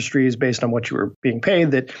certain industries, based on what you were being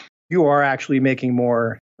paid, that you are actually making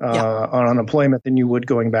more on unemployment than you would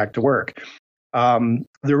going back to work.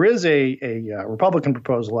 There is a Republican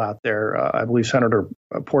proposal out there. I believe Senator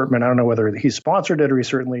Portman, I don't know whether he sponsored it or he's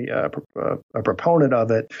certainly a proponent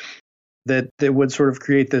of it, that would sort of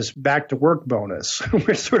create this back to work bonus,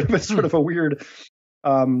 which sort of a weird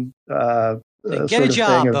get a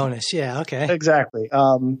job bonus. Yeah. Okay. Exactly.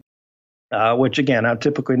 Which again, I'm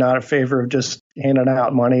typically not in favor of just handing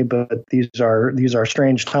out money, but these are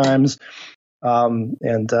strange times.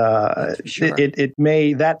 Sure. It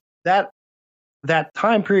may that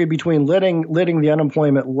time period between letting the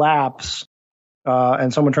unemployment lapse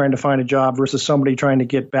and someone trying to find a job versus somebody trying to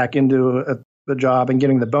get back into a job and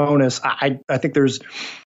getting the bonus. I think there's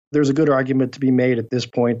a good argument to be made at this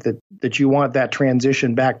point that you want that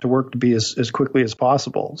transition back to work to be as quickly as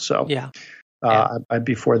possible. So yeah. I'd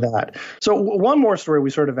be for that. So one more story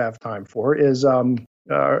we sort of have time for is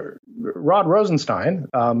Rod Rosenstein,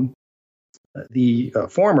 the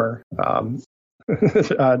former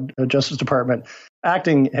Justice Department,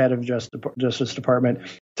 acting head of Justice Department,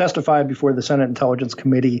 testified before the Senate Intelligence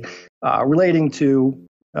Committee relating to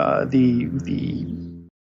the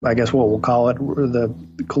I guess what we'll call it, the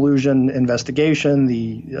collusion investigation,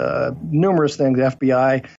 the numerous things, the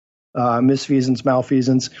FBI, misfeasance,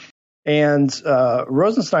 malfeasance. And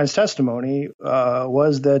Rosenstein's testimony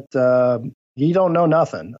was that he don't know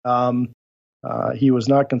nothing. He was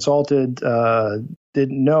not consulted,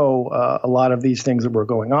 didn't know a lot of these things that were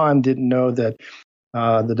going on, didn't know that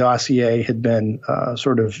the dossier had been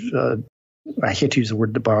sort of, I hate to use the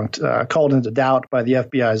word debunked, called into doubt by the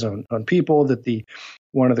FBI's own people, that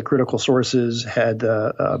one of the critical sources had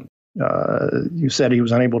you said he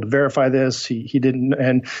was unable to verify this. He didn't,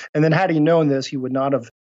 and then had he known this, he would not have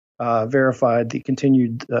verified the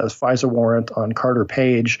continued FISA warrant on Carter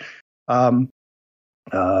Page. So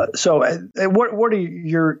what are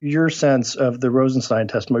your sense of the Rosenstein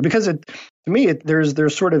testimony? Because to me,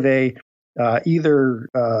 there's sort of a either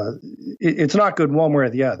it's not good one way or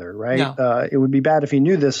the other, right? No. It would be bad if he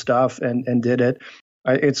knew this stuff and did it.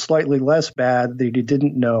 It's slightly less bad that he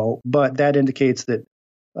didn't know, but that indicates that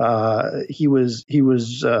he was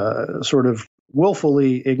sort of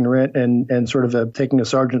willfully ignorant and sort of taking a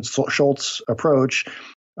Sergeant Schultz approach,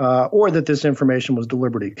 or that this information was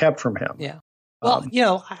deliberately kept from him. Yeah. Well,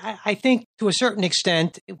 I think to a certain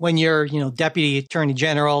extent, when you're, Deputy Attorney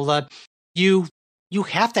General, you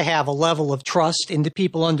have to have a level of trust in the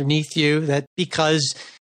people underneath you, that because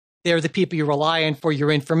they're the people you rely on for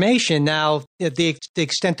your information. Now, the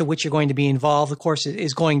extent to which you're going to be involved, of course,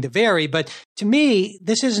 is going to vary. But to me,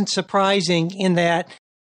 this isn't surprising in that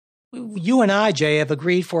you and I, Jay, have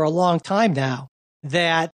agreed for a long time now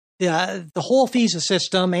that the whole FISA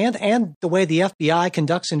system and the way the FBI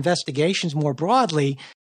conducts investigations more broadly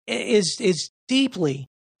is deeply,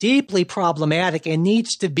 deeply problematic and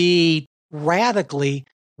needs to be radically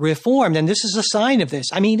reformed. And this is a sign of this.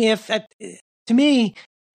 I mean, to me,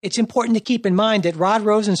 it's important to keep in mind that Rod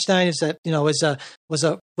Rosenstein was a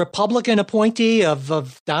Republican appointee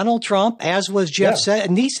of Donald Trump, as was Jeff said.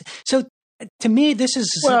 And so to me, this is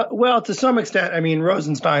well, to some extent. I mean,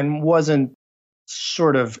 Rosenstein wasn't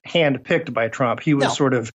sort of handpicked by Trump. He was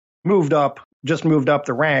sort of moved up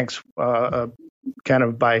the ranks, kind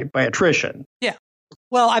of by attrition. Yeah.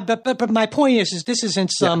 Well, but my point is this isn't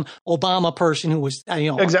some Obama person who was,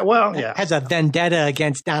 has a vendetta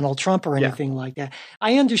against Donald Trump or anything like that.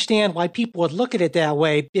 I understand why people would look at it that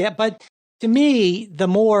way. Yeah, but to me, the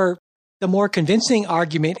more convincing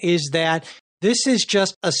argument is that this is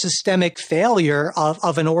just a systemic failure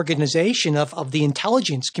of an organization of the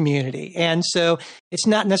intelligence community. And so it's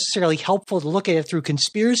not necessarily helpful to look at it through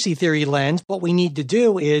conspiracy theory lens. What we need to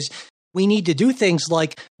do is we need to do things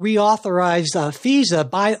like reauthorize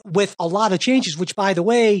FISA with a lot of changes, which, by the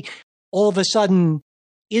way, all of a sudden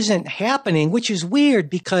isn't happening, which is weird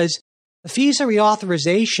because the FISA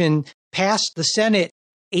reauthorization passed the Senate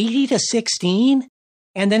 80-16,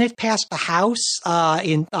 and then it passed the House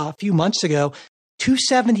in a few months ago,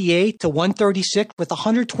 278-136, with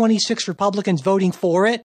 126 Republicans voting for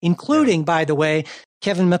it, including, by the way,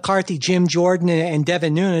 Kevin McCarthy, Jim Jordan, and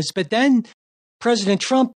Devin Nunes. But then President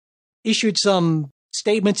Trump issued some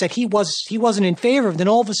statements that he wasn't in favor of. Then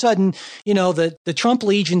all of a sudden, the Trump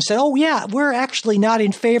Legion said, "Oh yeah, we're actually not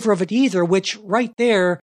in favor of it either," which right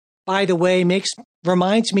there, by the way,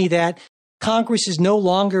 reminds me that Congress is no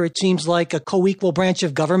longer, it seems like, a co-equal branch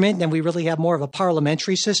of government, and we really have more of a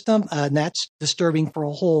parliamentary system. And that's disturbing for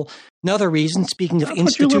a whole another reason. Speaking of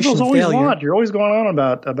institutional failure, you're always going on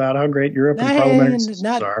about how great Europe and parliamentary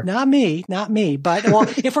systems are. Not me. But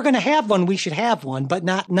if we're going to have one, we should have one, but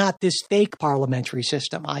not this fake parliamentary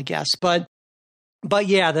system, I guess. But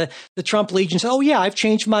yeah, the Trump Legion said, "Oh yeah, I've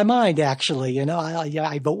changed my mind. Actually,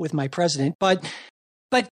 I vote with my president." But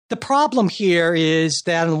the problem here is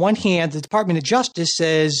that on the one hand, the Department of Justice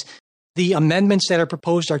says the amendments that are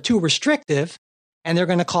proposed are too restrictive and they're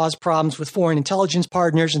going to cause problems with foreign intelligence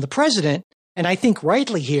partners and the president. And I think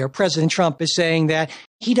rightly here, President Trump is saying that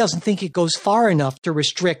he doesn't think it goes far enough to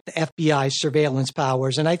restrict the FBI's surveillance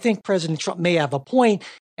powers. And I think President Trump may have a point,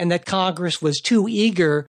 and that Congress was too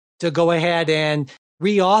eager to go ahead and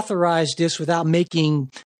reauthorize this without making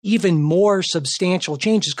even more substantial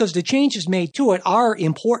changes, because the changes made to it are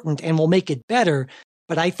important and will make it better.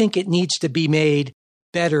 But I think it needs to be made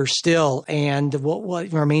better still. And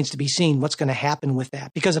what remains to be seen, what's going to happen with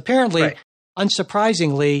that. Because apparently,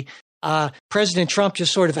 unsurprisingly, President Trump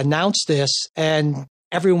just sort of announced this, and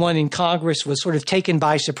everyone in Congress was sort of taken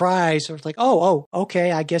by surprise. It was like, oh,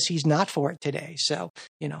 okay, I guess he's not for it today. So,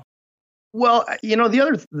 Well,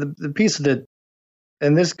 the piece that,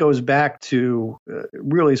 and this goes back to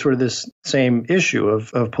really sort of this same issue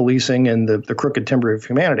of policing and the crooked timber of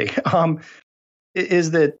humanity,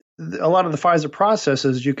 is that a lot of the FISA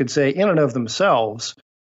processes, you could say in and of themselves,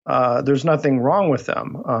 there's nothing wrong with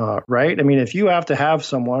them, right? I mean, if you have to have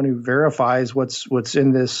someone who verifies what's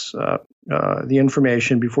in this, the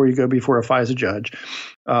information before you go before a FISA judge,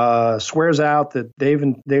 swears out that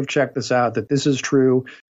they've checked this out, that this is true,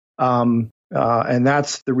 and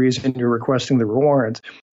that's the reason you're requesting the warrant.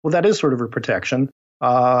 Well, that is sort of a protection,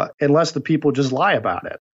 unless the people just lie about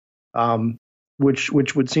it, which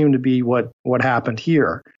would seem to be what happened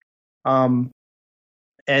here. And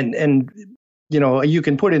you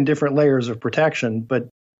can put in different layers of protection, but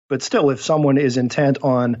still, if someone is intent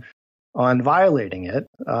on violating it,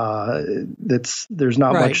 there's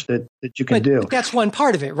not much that you can do. But that's one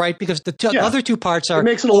part of it, right? Because the other two parts are... It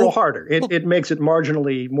makes it a little harder. It makes it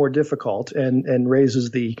marginally more difficult and raises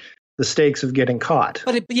the stakes of getting caught.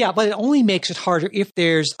 But it only makes it harder if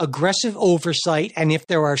there's aggressive oversight and if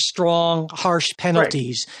there are strong, harsh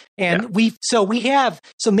penalties. Right. And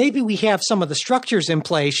maybe we have some of the structures in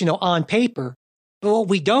place, on paper. But what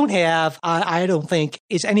we don't have, I don't think,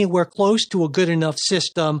 is anywhere close to a good enough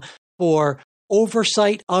system for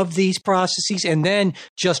oversight of these processes, and then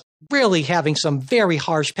just really having some very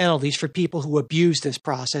harsh penalties for people who abuse this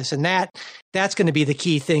process. And that's going to be the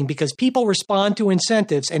key thing, because people respond to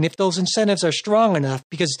incentives. And if those incentives are strong enough,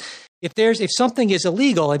 because if something is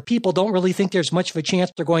illegal and people don't really think there's much of a chance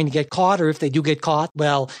they're going to get caught, or if they do get caught,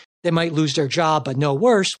 well, they might lose their job, but no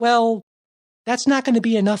worse. Well, that's not going to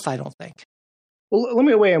be enough, I don't think. Well, let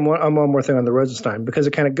me weigh in on one more thing on the Rosenstein, because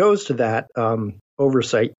it kind of goes to that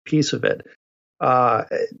oversight piece of it.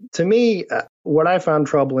 To me, what I found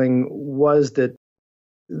troubling was that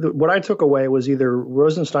what I took away was either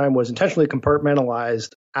Rosenstein was intentionally compartmentalized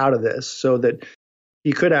out of this so that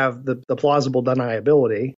he could have the plausible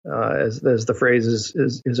deniability, as the phrase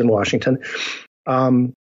is in Washington,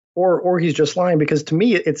 or he's just lying. Because to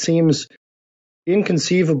me, it seems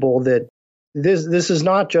inconceivable that this is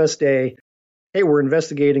not just hey, we're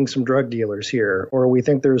investigating some drug dealers here, or we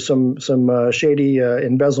think there's some shady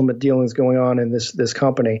embezzlement dealings going on in this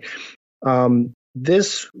company.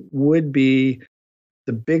 This would be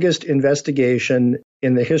the biggest investigation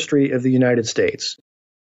in the history of the United States.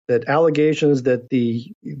 That allegations that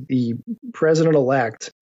the president-elect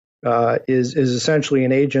is essentially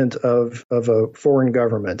an agent of a foreign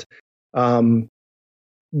government.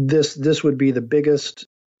 This would be the biggest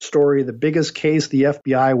story, the biggest case the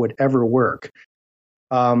FBI would ever work.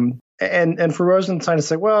 And for Rosenstein to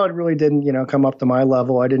say, well, it really didn't, come up to my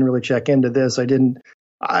level. I didn't really check into this. I didn't.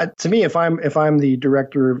 To me, if I'm the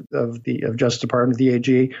director of Justice Department, the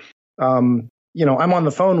AG, I'm on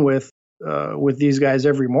the phone with these guys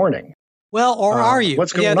every morning. Well, or are you?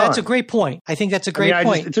 What's going on? Yeah, that's a great point. I think that's a great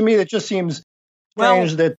point. To me, that just seems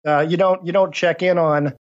strange that you don't check in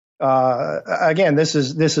on. Again, this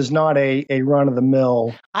is not a run of the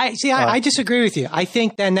mill. I disagree with you. I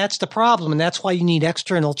think then that's the problem, and that's why you need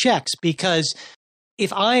external checks. Because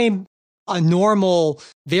if I'm a normal,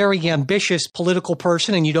 very ambitious political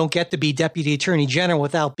person, and you don't get to be Deputy Attorney General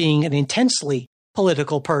without being an intensely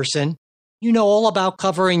political person, you know all about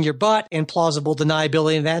covering your butt and plausible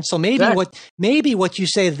deniability and that. So maybe what you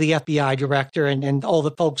say to the FBI director and all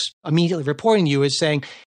the folks immediately reporting to you is saying,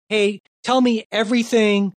 hey, tell me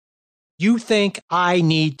everything you think I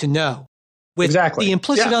need to know, with the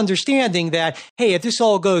implicit understanding that, hey, if this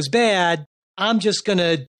all goes bad, I'm just going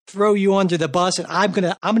to throw you under the bus, and I'm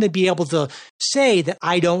going to be able to say that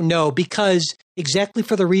I don't know, because exactly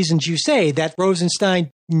for the reasons you say, that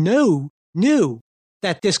Rosenstein knew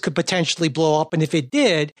that this could potentially blow up, and if it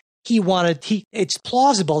did, it's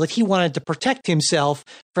plausible that he wanted to protect himself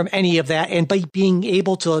from any of that, and by being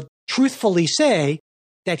able to truthfully say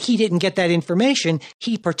that he didn't get that information,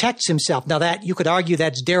 he protects himself. Now, that you could argue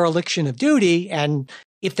that's dereliction of duty, and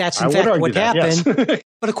if that's in fact what happened. Yes.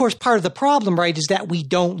 But of course, part of the problem, right, is that we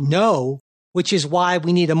don't know, which is why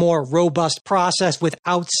we need a more robust process with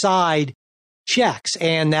outside checks.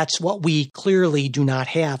 And that's what we clearly do not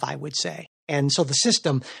have, I would say. And so the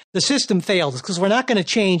system failed because we're not going to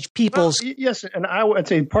change people's. Well, yes, and I would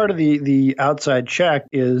say part of the outside check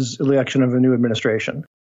is election of a new administration.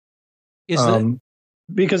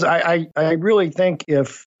 Because I really think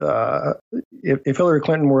if Hillary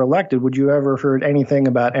Clinton were elected, would you ever have heard anything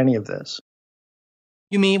about any of this?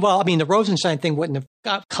 You mean? Well, I mean, the Rosenstein thing wouldn't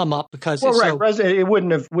have come up because it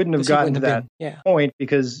wouldn't have gotten to that point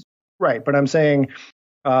because right. But I'm saying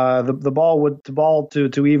the ball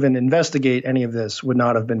to even investigate any of this would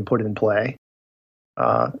not have been put in play.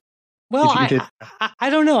 Well, I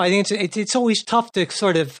don't know. I think it's always tough to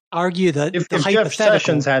sort of argue that if Jeff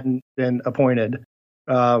Sessions hadn't been appointed,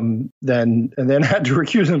 then had to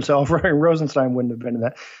recuse himself, right? Rosenstein wouldn't have been in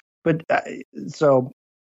that. But so.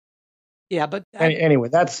 Yeah, but anyway,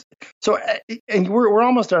 that's so. And we're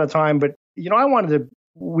almost out of time. But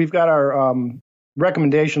we've got our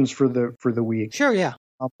recommendations for the week. Sure, yeah.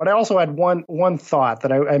 But I also had one thought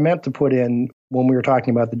that I meant to put in when we were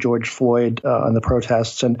talking about the George Floyd and the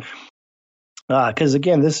protests, and because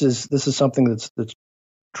again, this is something that's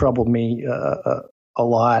troubled me a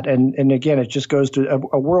lot, and again, it just goes to a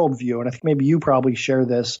worldview, and I think maybe you probably share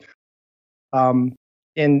this. In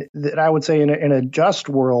that, I would say in a just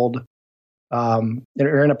world. Or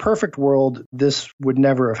in a perfect world, this would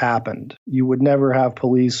never have happened. You would never have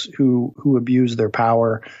police who abuse their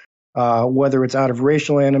power, whether it's out of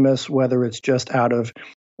racial animus, whether it's just out of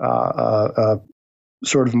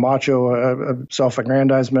sort of macho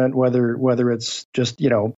self-aggrandizement, whether it's just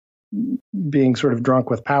being sort of drunk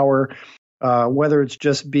with power, whether it's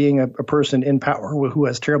just being a person in power who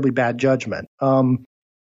has terribly bad judgment. In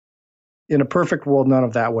a perfect world, none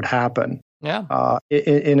of that would happen. Yeah.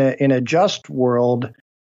 In a just world,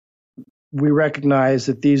 we recognize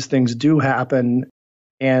that these things do happen,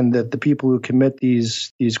 and that the people who commit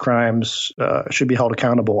these crimes should be held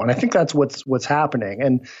accountable. And I think that's what's happening.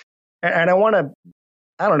 And I want to,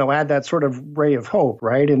 add that sort of ray of hope,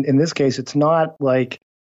 right? In this case, it's not like,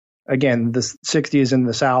 again, the 60s in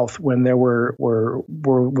the South when there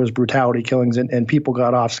was brutality killings and people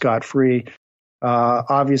got off scot-free.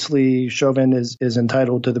 Obviously, Chauvin is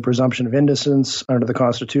entitled to the presumption of innocence under the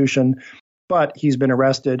Constitution, but he's been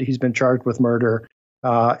arrested. He's been charged with murder,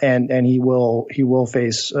 and he will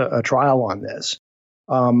face a trial on this.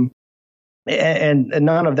 And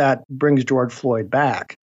none of that brings George Floyd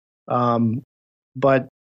back. But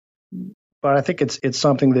I think it's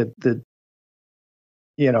something that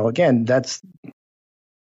again, that's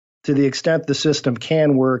to the extent the system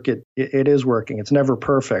can work. It is working. It's never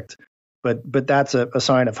perfect. But that's a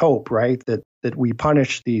sign of hope, right? That we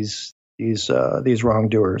punish these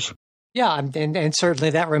wrongdoers. Yeah, and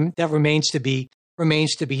certainly that remains to be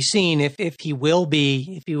seen if he will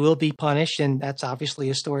be punished, and that's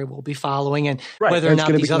obviously a story we'll be following, and right. Whether or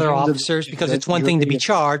not these other officers, because it's one thing to be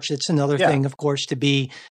charged, it's another thing, of course, to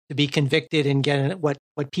be convicted and get what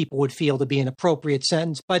people would feel to be an appropriate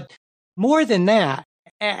sentence. But more than that,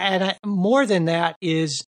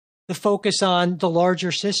 is the focus on the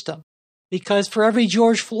larger system. Because for every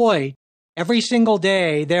George Floyd, every single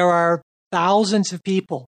day, there are thousands of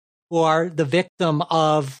people who are the victim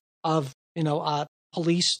of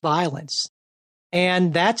police violence.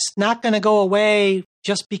 And that's not going to go away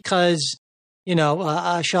just because,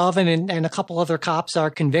 Chauvin and a couple other cops are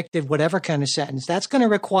convicted, whatever kind of sentence. That's going to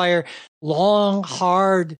require long,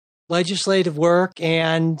 hard legislative work.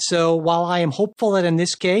 And so while I am hopeful that in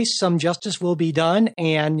this case, some justice will be done,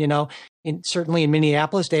 and, certainly in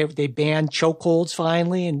Minneapolis, they banned chokeholds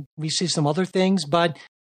finally, and we see some other things. But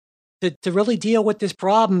to really deal with this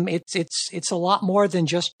problem, it's a lot more than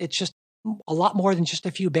just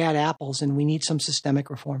a few bad apples, and we need some systemic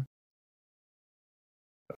reform.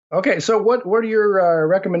 Okay, so what are your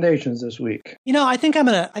recommendations this week? I think I'm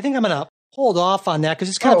gonna hold off on that because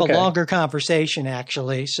it's kind of a longer conversation,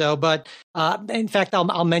 actually. So, but in fact,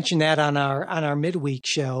 I'll mention that on our midweek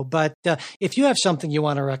show. But if you have something you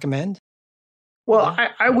want to recommend, well,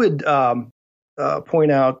 I would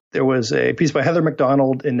point out there was a piece by Heather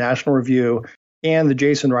McDonald in National Review and the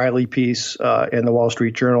Jason Riley piece in the Wall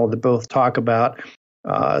Street Journal that both talk about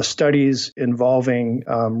studies involving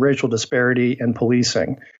racial disparity and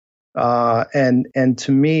policing. And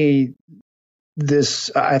to me,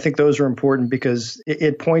 I think those are important because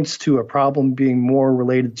it points to a problem being more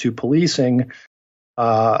related to policing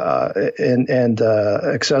and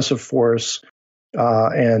excessive force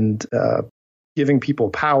and giving people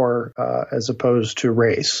power as opposed to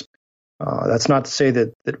race. That's not to say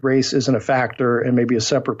that race isn't a factor and maybe a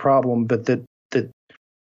separate problem, but that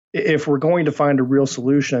if we're going to find a real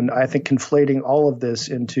solution, I think conflating all of this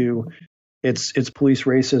into it's police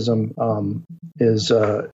racism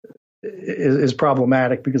is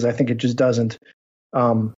problematic because I think it just doesn't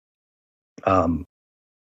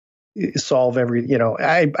solve every.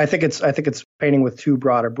 I think it's painting with too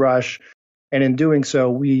broad a brush, and in doing so,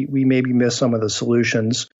 we maybe miss some of the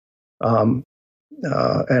solutions. And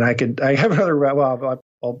I have another. Well,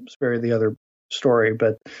 I'll spare you the other story,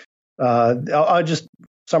 but I'll just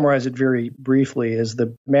summarize it very briefly. Is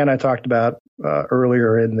the man I talked about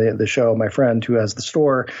earlier in the show, my friend who has the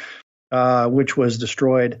store, which was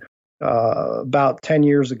destroyed about 10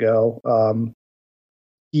 years ago.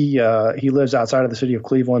 He lives outside of the city of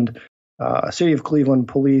Cleveland. City of Cleveland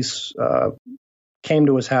police came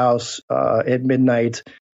to his house at midnight,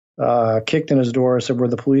 kicked in his door, said, "We're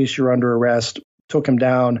the police. You're under arrest." Took him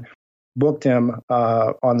down, booked him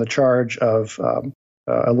on the charge of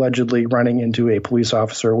allegedly running into a police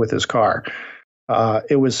officer with his car.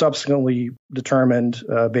 It was subsequently determined,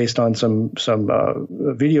 based on some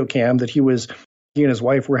video cam, that he and his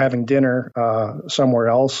wife were having dinner somewhere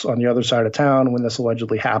else on the other side of town when this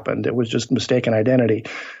allegedly happened. It was just mistaken identity.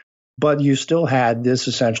 But you still had this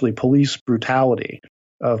essentially police brutality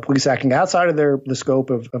of police acting outside of the scope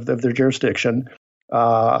of their jurisdiction,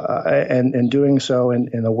 and doing so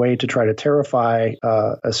in a way to try to terrify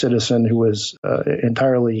a citizen who was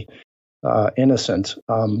entirely innocent.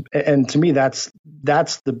 And to me, that's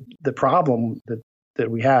the problem that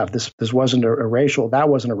we have. This wasn't that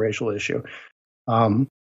wasn't a racial issue.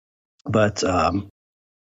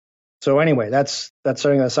 So anyway, that's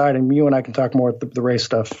setting that aside, and you and I can talk more the race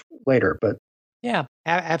stuff later. But yeah,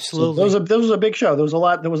 absolutely. So this was a big show. There was a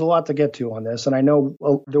lot to get to on this, and I know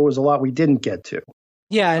there was a lot we didn't get to.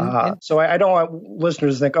 Yeah, so I don't want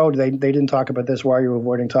listeners to think, oh, they didn't talk about this. Why are you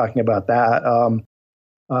avoiding talking about that?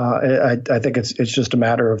 I think it's just a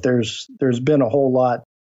matter of there's been a whole lot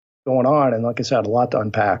going on, and like I said, a lot to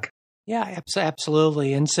unpack. Yeah,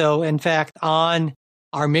 absolutely. And so, in fact, on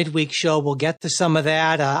our midweek show, we'll get to some of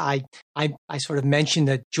that. I sort of mentioned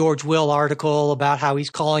the George Will article about how he's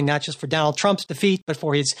calling not just for Donald Trump's defeat, but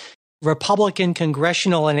for his Republican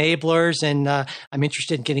congressional enablers. And I'm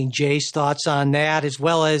interested in getting Jay's thoughts on that, as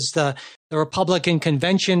well as the Republican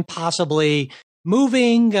convention possibly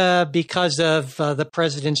moving because of the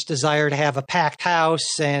president's desire to have a packed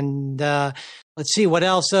house. And let's see what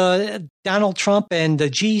else. Donald Trump and the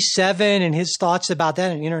G7 and his thoughts about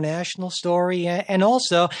that, an international story. And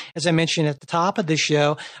also, as I mentioned at the top of the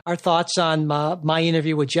show, our thoughts on my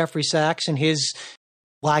interview with Jeffrey Sachs and his,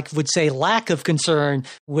 well, I would say, lack of concern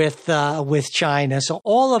with China. So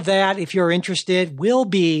all of that, if you're interested, will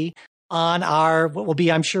be on what will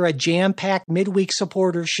be, I'm sure, a jam-packed midweek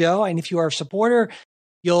supporter show. And if you are a supporter,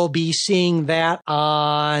 you'll be seeing that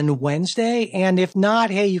on Wednesday. And if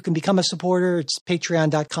not, hey, you can become a supporter. It's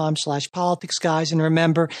patreon.com/politicsguys. And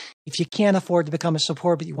remember, if you can't afford to become a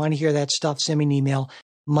supporter, but you want to hear that stuff, send me an email,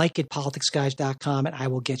 mike@politicsguys.com, and I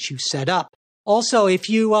will get you set up. Also, if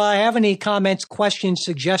you have any comments, questions,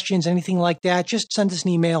 suggestions, anything like that, just send us an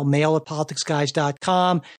email,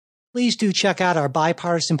 mail@politicsguys.com. Please do check out our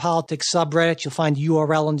Bipartisan Politics subreddit. You'll find the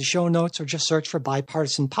URL in the show notes, or just search for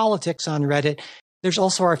Bipartisan Politics on Reddit. There's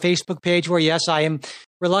also our Facebook page where, yes, I am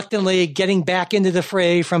reluctantly getting back into the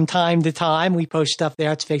fray from time to time. We post stuff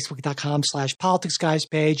there. It's facebook.com/politicsguys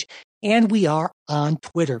page. And we are on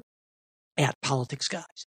Twitter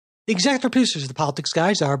 @politicsguys. The executive producers of the Politics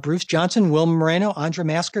Guys are Bruce Johnson, Will Moreno, Andra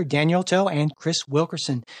Masker, Daniel Toe, and Chris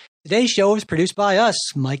Wilkerson. Today's show is produced by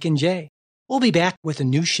us, Mike and Jay. We'll be back with a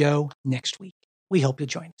new show next week. We hope you'll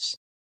join us.